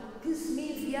 que se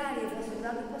me enviarem a vossa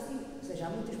verdade eu posso ir. Ou seja, há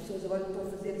muitas pessoas agora que estão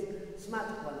a fazer Smat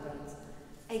Contracts,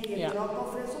 em que a troca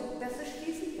oferecem peças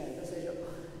físicas. Ou seja,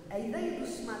 a ideia do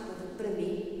Smat Contract, para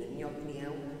mim, na minha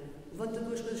opinião, levanta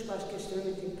duas coisas que eu acho que é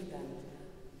extremamente importante.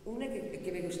 Una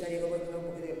que me gustaría hablar un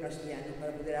poco de castellano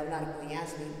para poder hablar con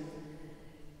Jasmin,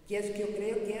 que es que yo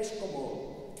creo que es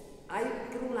como, hay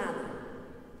por un lado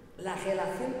la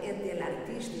relación entre el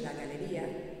artista y la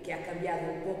galería, que ha cambiado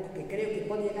un poco, que creo que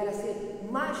puede llegar a ser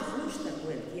más justa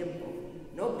con el tiempo,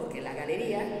 ¿no? Porque la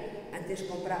galería antes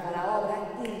compraba la obra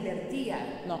e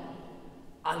invertía. No.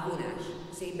 Algunas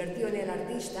se invirtió en el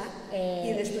artista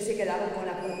y después se quedaron con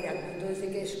la propia. Entonces,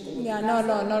 ¿qué es? No,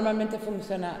 normalmente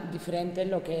funciona diferente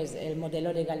lo que es el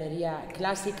modelo de galería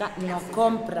clásica. No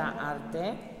compra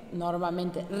arte,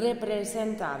 normalmente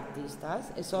representa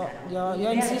artistas. Eso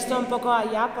yo insisto un poco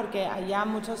allá porque allá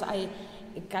muchos hay.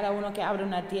 Cada uno que abre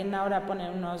una tienda ahora pone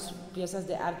unas piezas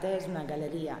de arte, es una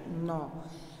galería.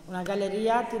 No. Una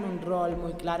galería tiene un rol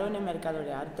muy claro en el mercado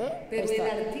de arte. Pero está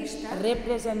el artista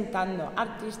representando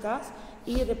artistas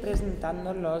y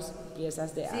representando las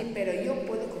piezas de arte. Sí, pero yo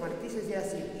puedo como artista decir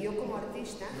así, yo como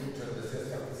artista... muchas veces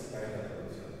participar en la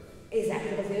producción.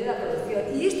 Exacto, participación de la producción.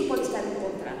 Y esto puede estar en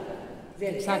contrato.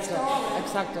 Exacto,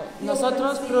 exacto.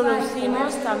 Nosotros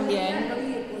producimos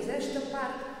también... Pues esta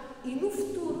parte, y no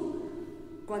futuro,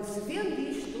 quando se vende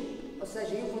isto, ou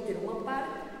seja, eu vou ter uma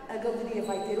parte, a galeria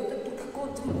vai ter outra porque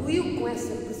contribuiu com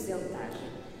essa percentagem.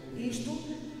 Isto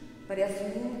parece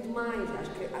muito mais,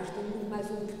 acho que tem muito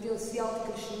mais um potencial de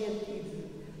crescimento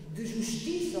e de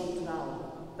justiça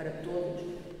autoral para todos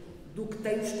do que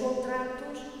tem os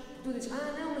contratos. Tu dizes,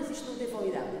 não, mas isto não tem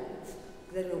validade.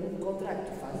 Um contrato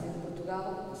que tu fazes em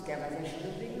Portugal, se quer mais em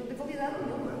China, não tem validade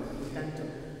nenhuma. Portanto,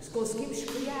 se conseguimos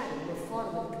criar uma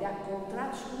forma de criar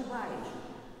contratos globais,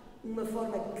 uma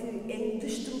forma que é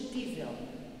indestrutível,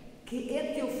 que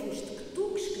é teu fusto, que tu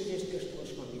que escreveste com as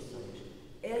tuas condições.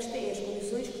 Estas são as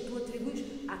condições que tu atribuis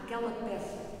àquela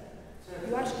peça.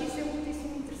 Eu acho que isso é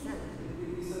muitíssimo interessante.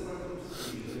 Isso é parte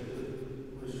percebida,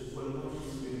 mas quando nós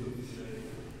recebemos o fecheiro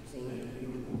e o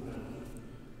compramos,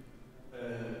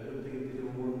 eu tenho que ter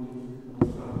um mundo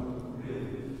mostrado por ele.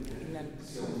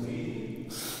 Se é um vídeo,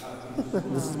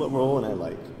 This is what Rowan I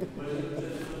like.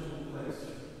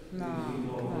 No, come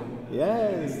on.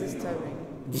 Yes. It's disturbing.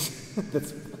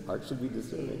 That's art should be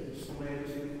disturbing.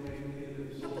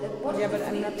 Yeah, but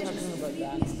I'm not talking about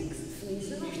that. Thanks.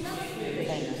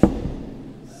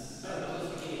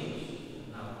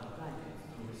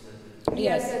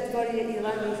 Yes.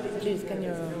 Please, can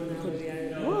you put...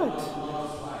 What?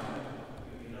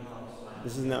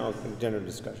 This is now a general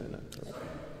discussion.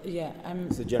 Yeah,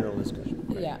 It's a general discussion.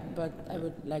 Right? Yeah, but I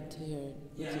would like to hear it.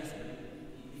 Yeah. If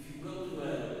you go to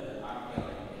an art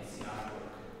gallery and see artwork,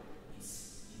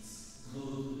 it's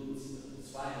glued,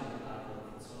 it's fine with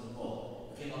artwork, it's on the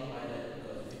wall. You cannot buy that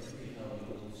because if you took it home, you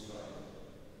will destroy it.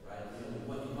 Right? So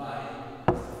what you buy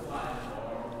is the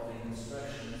file or the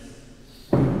instructions.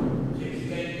 You can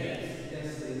get.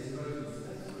 That's the instructions.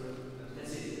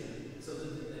 That's it. So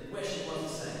the question was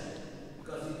the same.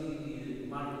 Because the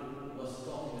Mark was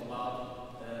talking about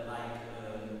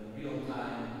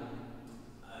real-time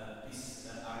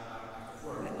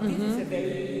artwork. This is a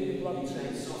very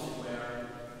blockchain Software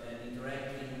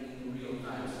interacting in real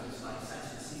time, so it's like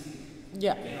site-specific.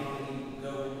 Yeah. You can only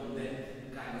go on that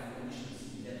kind of conditions.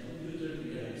 You get computer, you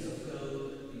get a piece of code,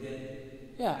 you get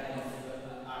kind of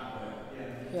hardware.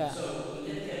 Yeah. So in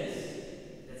that case,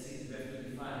 that's it. You have to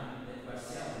define that by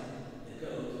selling the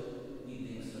code with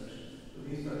the instructions.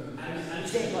 I'm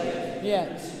Yeah.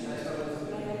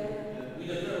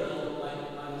 with a parallel like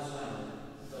 -1,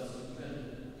 because you can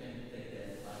take that.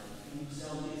 Like if you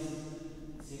sell this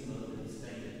symbol that is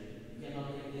painted, you cannot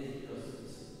take this because if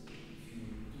you do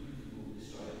it, you will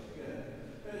destroy it.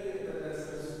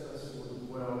 that's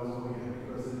what I was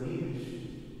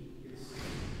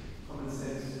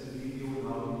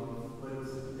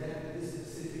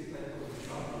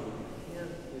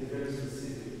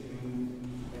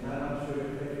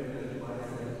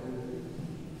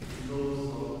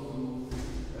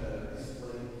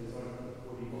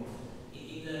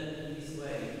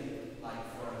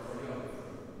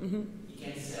he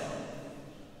can sell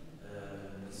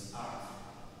his art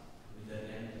with an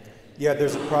NFT. Yeah,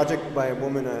 there's a project by a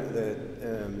woman,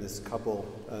 this couple,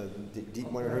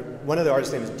 one of the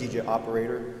artists' name is DJ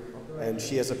Operator, and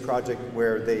she has a project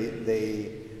where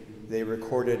they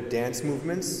recorded dance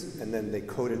movements and then they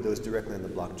coded those directly on the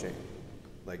blockchain.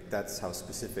 Like that's how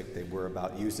specific they were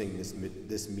about using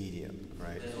this medium,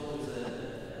 right?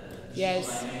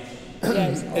 Yes.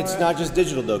 Yes. It's not just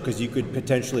digital though, because you could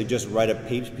potentially just write a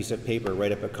piece of paper,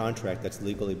 write up a contract that's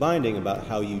legally binding about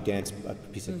how you dance a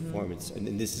piece of performance,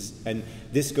 and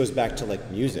this goes back to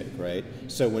like music, right?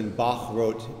 So when Bach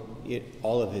wrote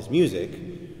all of his music,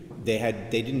 they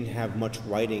didn't have much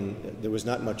writing. There was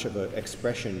not much of an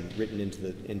expression written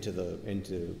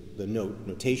into the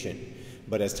notation.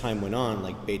 But as time went on,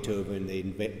 like Beethoven,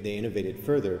 they innovated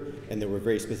further, and there were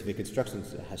very specific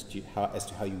instructions as to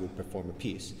how you would perform a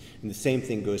piece. And the same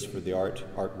thing goes for the art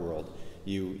world.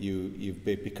 You've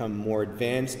become more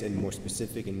advanced and more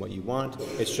specific in what you want.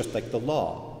 It's just like the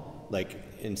law. Like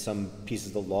in some pieces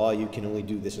of the law, you can only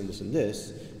do this and this and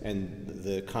this, and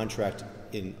the contract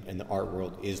in the art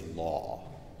world is law.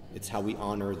 It's how we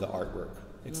honor the artwork.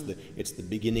 It's the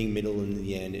beginning, middle, and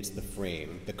the end. It's the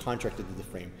frame. The contract is the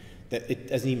frame. That it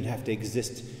doesn't even have to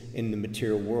exist in the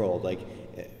material world. Like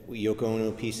Yoko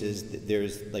Ono pieces,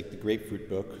 there's like the Grapefruit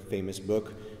book, famous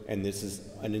book, and this is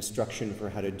an instruction for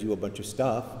how to do a bunch of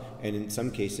stuff. And in some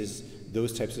cases,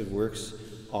 those types of works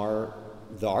are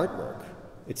the artwork.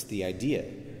 It's the idea.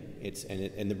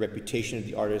 And the reputation of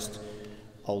the artist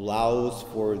allows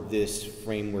for this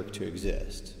framework to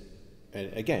exist.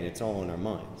 And again, it's all in our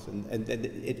minds.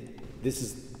 This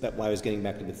is why I was getting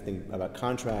back to this thing about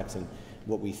contracts and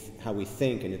how we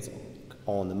think, and it's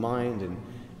all in the mind,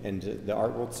 and the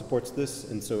art world supports this.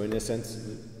 And so in a sense,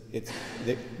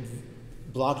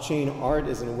 blockchain art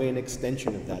is in a way an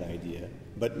extension of that idea,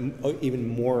 but even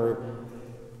more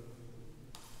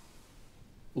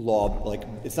law, like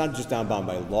it's not just bound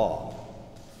by law,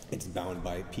 it's bound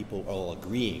by people all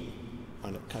agreeing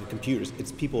on computers.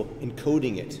 It's people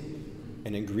encoding it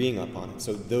and agreeing upon it.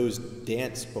 So those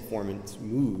dance performance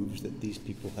moves that these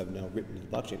people have now written in the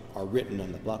blockchain are written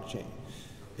on the blockchain.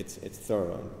 It's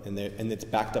thorough, and it's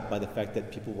backed up by the fact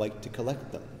that people like to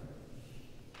collect them,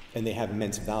 and they have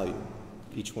immense value.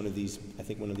 Each one of these, I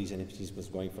think one of these NFTs was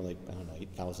going for like, I don't know,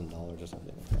 $8,000 or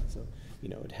something like that. So,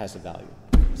 it has a value.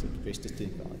 It's a very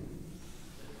distinct value.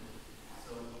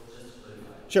 So, just to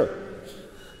clarify. Sure.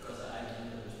 Because I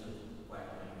didn't understand why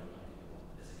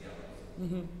as a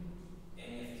gallery.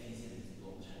 NFTs and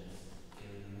blockchains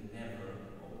can never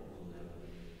or will never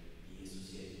be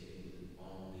associated with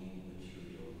only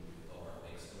material or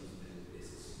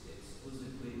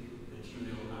exclusively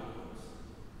material artworks,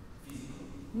 physical.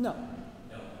 No.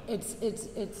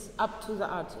 It's up to the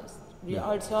artist. We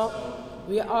also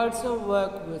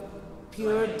work with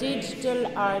pure digital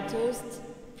artists,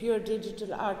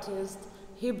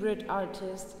 hybrid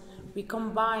artists. We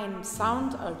combine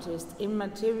sound artists,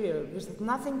 immaterial, with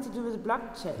nothing to do with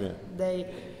blockchain. Yeah.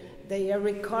 They are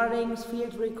recordings,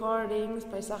 field recordings,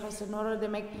 paisajes sonoro.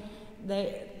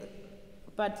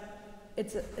 But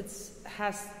it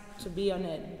has to be on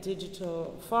a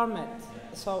digital format.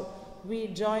 So we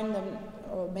join them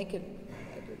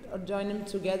join them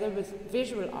together with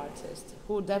visual artists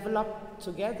who develop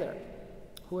together,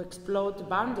 who explode the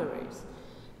boundaries.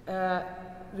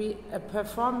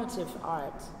 Performative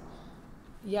art.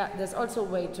 Yeah, there's also a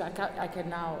way I can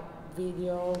now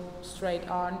video straight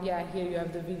on. Yeah, here you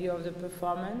have the video of the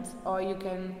performance, or you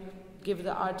can give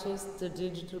the artist the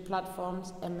digital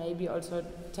platforms and maybe also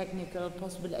technical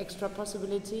extra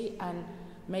possibility and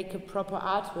make a proper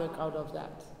artwork out of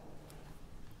that.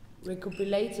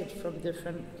 Recopulated from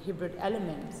different hybrid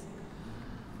elements.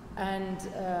 And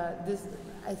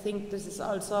I think this is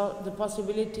also, the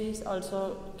possibilities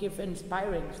also give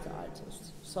inspiring to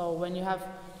artists. So when you have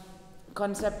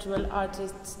conceptual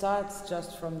artist starts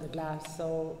just from the glass.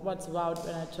 So what's about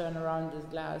when I turn around this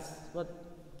glass? What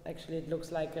actually it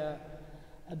looks like a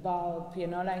bulb,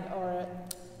 or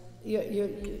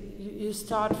you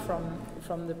start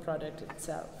from the product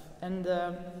itself. And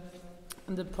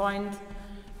the point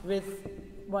with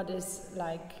what is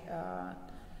like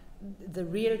the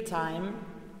real time,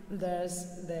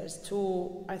 there's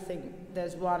two. I think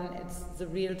there's one. It's the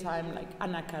real time, like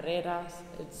Ana Carreras.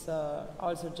 It's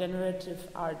also generative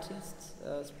artist,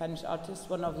 Spanish artist,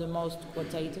 one of the most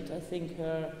quoted. I think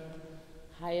her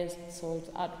highest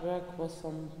sold artwork was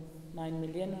from 9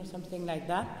 million or something like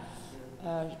that.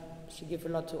 She gave a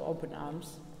lot to Open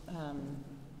Arms,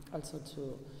 also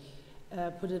to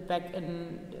put it back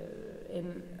in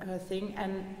her thing,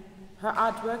 and her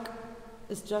artwork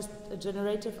is just a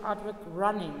generative artwork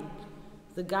running.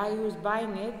 The guy who's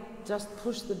buying it just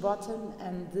pushed the button,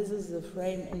 and this is the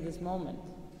frame in this moment.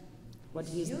 What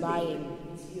he's buying.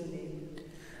 It's unique.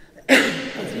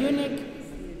 It's unique.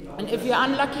 And if you're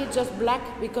unlucky, it's just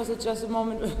black because it's just a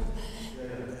moment. So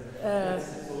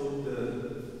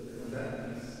that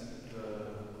is the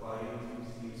client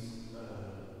receives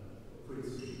print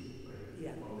screen, right?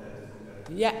 Yeah. On that.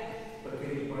 Yeah. But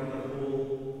can you buy the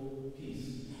whole piece?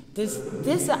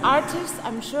 This artist,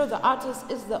 I'm sure the artist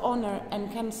is the owner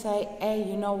and can say, hey,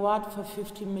 you know what, for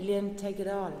 50 million, take it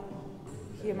all.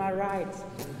 Here my rights.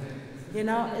 You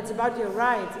know, it's about your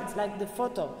rights. It's like the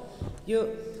photo.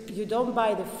 You don't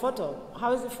buy the photo.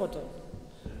 How is the photo?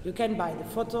 You can buy the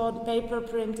photo, paper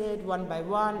printed, 1 by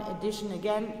 1, edition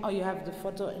again, or you have the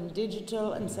photo in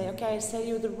digital and say, okay, I sell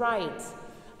you the rights.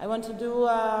 I want to do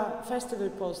a festival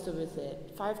poster with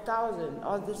it, 5,000,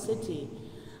 or the city.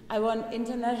 I want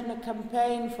international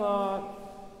campaign for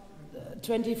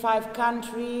 25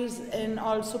 countries in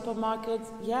all supermarkets.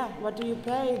 Yeah, what do you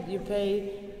pay? You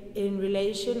pay in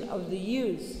relation of the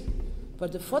use.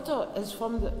 But the photo is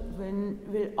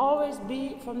will always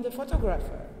be from the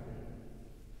photographer.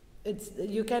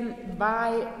 You can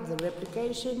buy the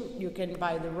replication, you can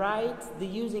buy the rights, the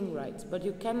using rights, but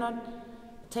you cannot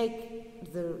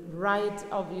take the right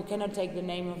of, you cannot take the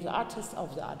name of the artist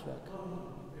of the artwork.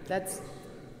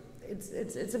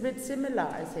 It's a bit similar,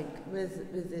 I think,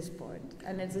 with this point.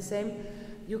 And it's the same,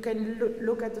 you can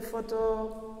look at the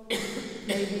photo,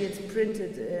 maybe it's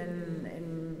printed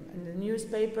in the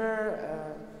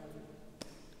newspaper,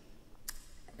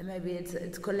 and maybe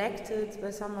it's collected by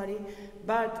somebody,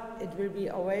 but it will be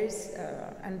always,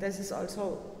 and this is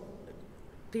also,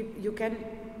 you can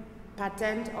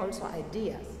patent also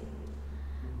ideas.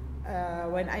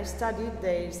 When I studied,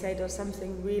 they said there's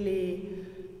something really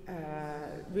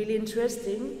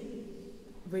interesting,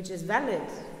 which is valid.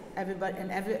 Everybody and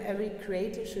every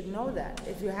creator should know that.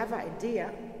 If you have an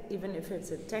idea, even if it's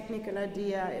a technical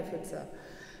idea, if it's a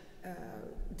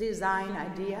design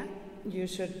idea, you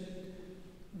should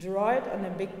draw it on a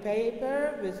big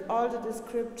paper with all the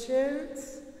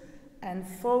descriptions and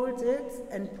fold it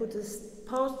and put a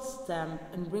post stamp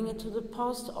and bring it to the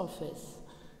post office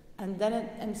and then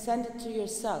and send it to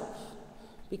yourself.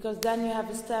 Because then you have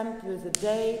a stamp with a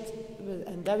date,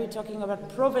 and then we're talking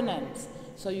about provenance.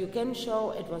 So you can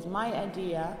show it was my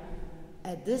idea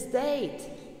at this date.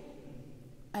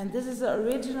 And this is the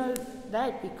original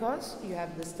date because you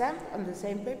have the stamp on the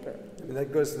same paper. I mean,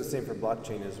 that goes to the same for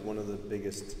blockchain as one of the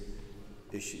biggest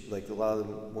issues. Like a lot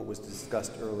of what was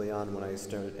discussed early on when I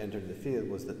started entering the field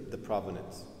was the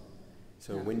provenance.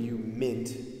 So when you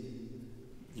mint,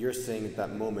 you're saying at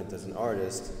that moment as an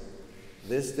artist,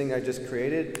 this thing I just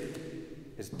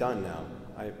created is done now,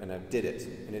 and I did it.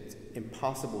 And it's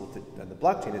impossible to, on the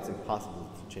blockchain, it's impossible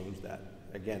to change that.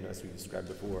 Again, as we described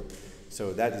before.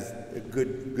 So that is a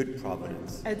good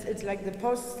provenance. It's like the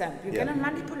post stamp. You cannot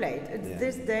manipulate. It's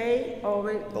this day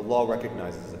or... The law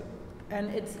recognizes it. And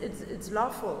it's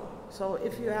lawful. So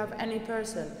if you have any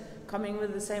person coming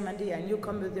with the same idea and you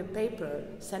come with your paper,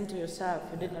 sent to yourself,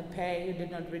 you did not pay, you did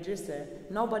not register,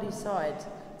 nobody saw it,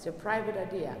 it's your private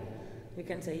idea. You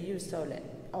can say you stole it,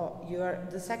 or you're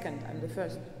the second, I'm the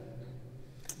first.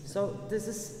 So this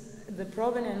is the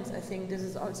provenance. I think this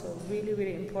is also a really,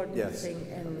 really important thing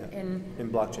in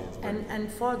blockchain.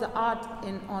 And for the art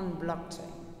on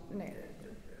blockchain.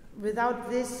 Without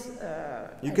this,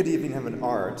 you could even have an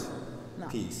art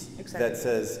piece that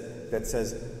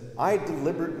says, I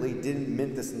deliberately didn't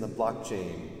mint this in the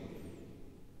blockchain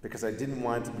because I didn't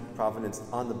want it to be provenance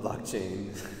on the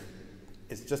blockchain.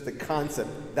 It's just a concept.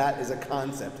 That is a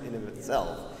concept in of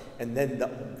itself. And then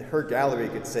her gallery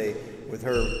could say, with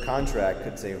her contract,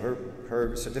 could say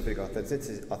her certificate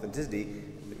of authenticity,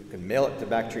 you can mail it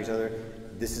back to each other.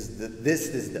 This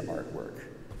is the artwork.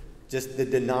 Just the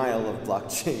denial of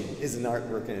blockchain is an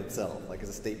artwork in itself, like as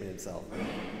a statement in itself.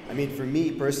 I mean, for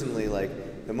me personally,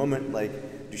 like the moment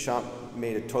like Duchamp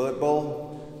made a toilet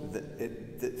bowl,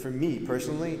 for me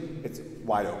personally, it's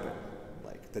wide open.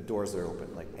 The doors are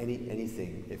open, like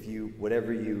anything. If you,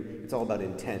 whatever you, it's all about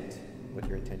intent, what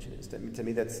your intention is. To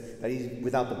me,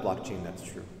 without the blockchain, that's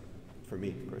true. For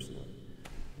me personally,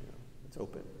 it's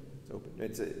open.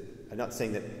 It's open. I'm not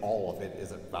saying that all of it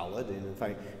is valid. And if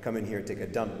I come in here, take a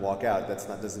dump, walk out,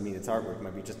 doesn't mean it's artwork. It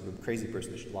might be just a crazy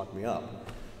person that should lock me up,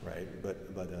 right?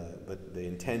 But the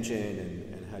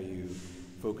intention and how you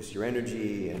focus your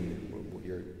energy and what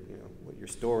your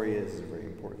story is very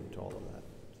important to all of that.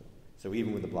 So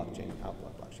even with the blockchain,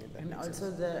 blockchain. And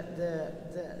also the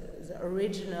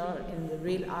original in the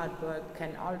real artwork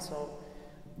can also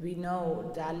We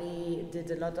know Dali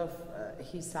did a lot of,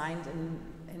 he signed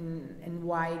in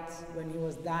white when he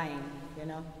was dying, you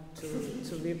know, to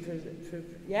represent,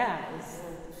 yeah, it's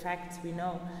facts we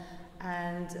know.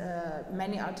 And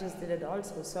many artists did it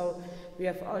also. So we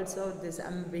have also this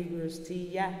ambiguity,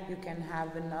 yeah, you can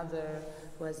have another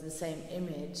who has the same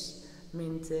image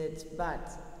minted,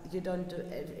 but you don't do,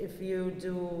 if you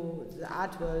do the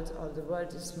art world, or the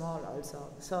world is small also.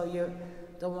 So you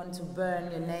don't want to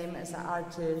burn your name as an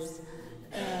artist,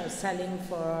 selling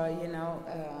for, you know,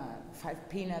 5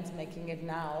 peanuts, making it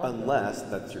now. Unless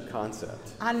that's your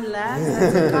concept. Unless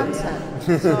that's a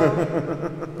concept.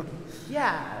 So,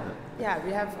 yeah,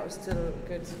 we have still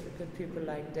good people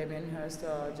like Damien Hirst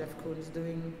or Jeff Koons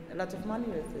doing a lot of money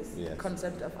with this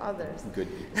concept of others. Good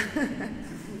people.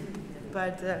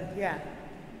 But, yeah.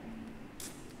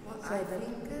 Well, so I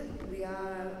think we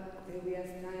have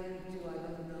time to, I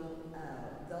don't know,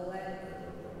 the letter.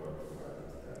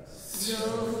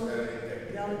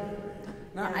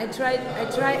 No, I try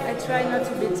not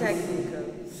to be technical.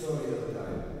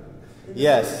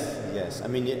 Yes. I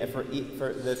mean,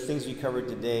 for the things we covered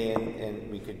today, and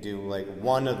we could do like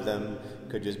one of them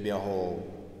could just be a whole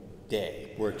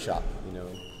day workshop. You know,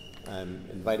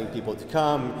 inviting people to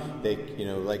come. They, you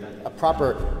know, like a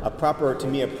proper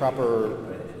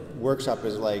workshop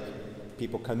is like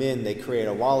people come in, they create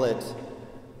a wallet,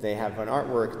 they have an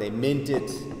artwork, they mint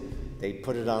it, they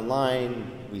put it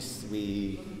online.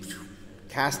 We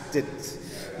cast it,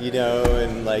 you know,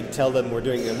 and like tell them we're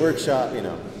doing a workshop, you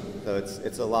know. So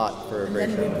it's a lot for a break.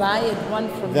 And then we buy it one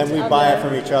from each other. Then we buy it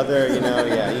from each other, you know.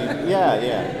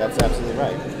 Yeah. That's absolutely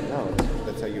right. No,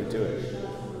 that's how you do it.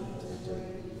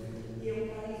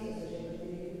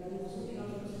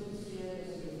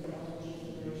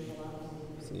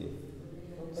 See.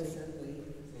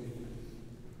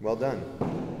 Well done.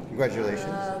 Congratulations.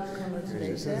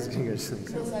 Congratulations.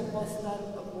 Sei posso dar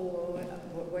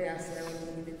voy a hacer un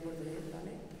poquito por dentro,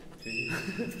 ¿vale? Sí.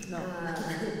 No,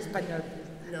 español.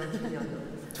 Não, español não.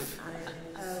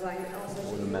 Bem, ou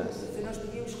seja, se nós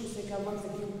podíamos começar, acabamos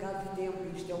aqui um bocado de tempo,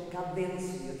 isto é um bocado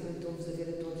denso, e eu também estou-vos a ver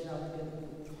a todos já ao tempo.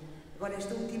 Agora,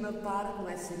 esta última parte, não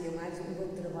é, seria mais um bom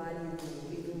trabalho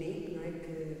do Nick, não é?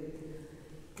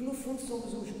 Que no fundo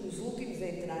somos os últimos a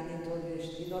entrar em todo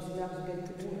este, e nós entramos um bocadinho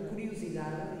por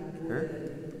curiosidade e por.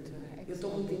 Eu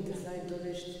estou muito interessada em todo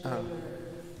este tema,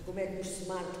 como é que os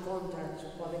Smat Contracts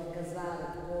podem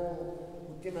casar com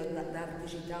o tema da arte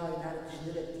digital e da arte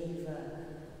generativa.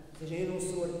 Ou seja, eu não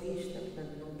sou artista,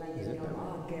 portanto não tenho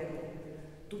quero.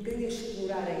 Tu querias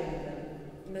explorar ainda,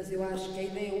 mas eu acho que a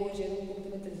ideia hoje era um pouco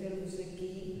também trazermos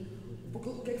aqui um pouco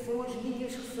o que é que foram as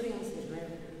minhas referências, não é?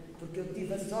 Porque eu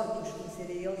tive a sorte de os conhecer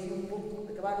a eles e um pouco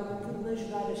acabaram por me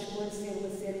ajudar a esclarecer uma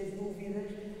série de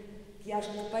dúvidas que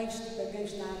acho que depende para quem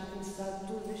está a começar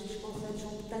todos estes conceitos,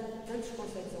 são tantos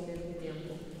conceitos ao mesmo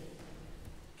tempo,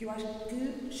 que eu acho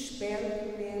que espero,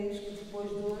 pelo menos, que depois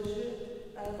de hoje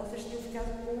vocês tenham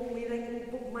ficado com uma ideia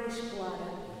um pouco mais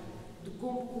clara de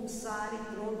como começar e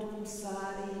por onde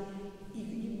começar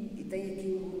e tem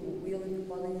aqui o Ilan que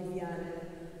podem enviar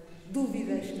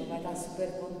dúvidas, que ele vai estar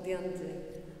super contente.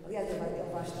 Aliás, ele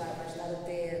vai estar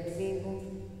até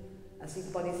domingo, assim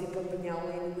que podem sempre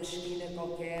apanhá-lo em uma esquina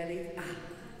qualquer e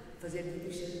fazer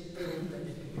perguntas.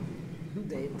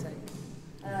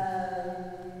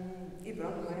 E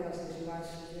pronto, não é? Ou seja, eu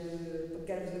acho que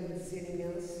quero-vos agradecer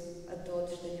imenso a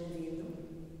todos que tenham vindo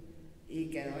y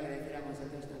quero agradecer a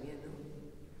vosotros también, ¿no?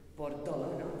 Por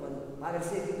todo, ¿no? A ver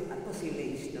si es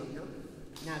posible esto, ¿no?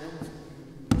 Nada,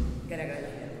 quero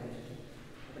agradecer.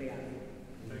 Obrigado.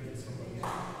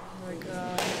 Oh my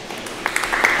God.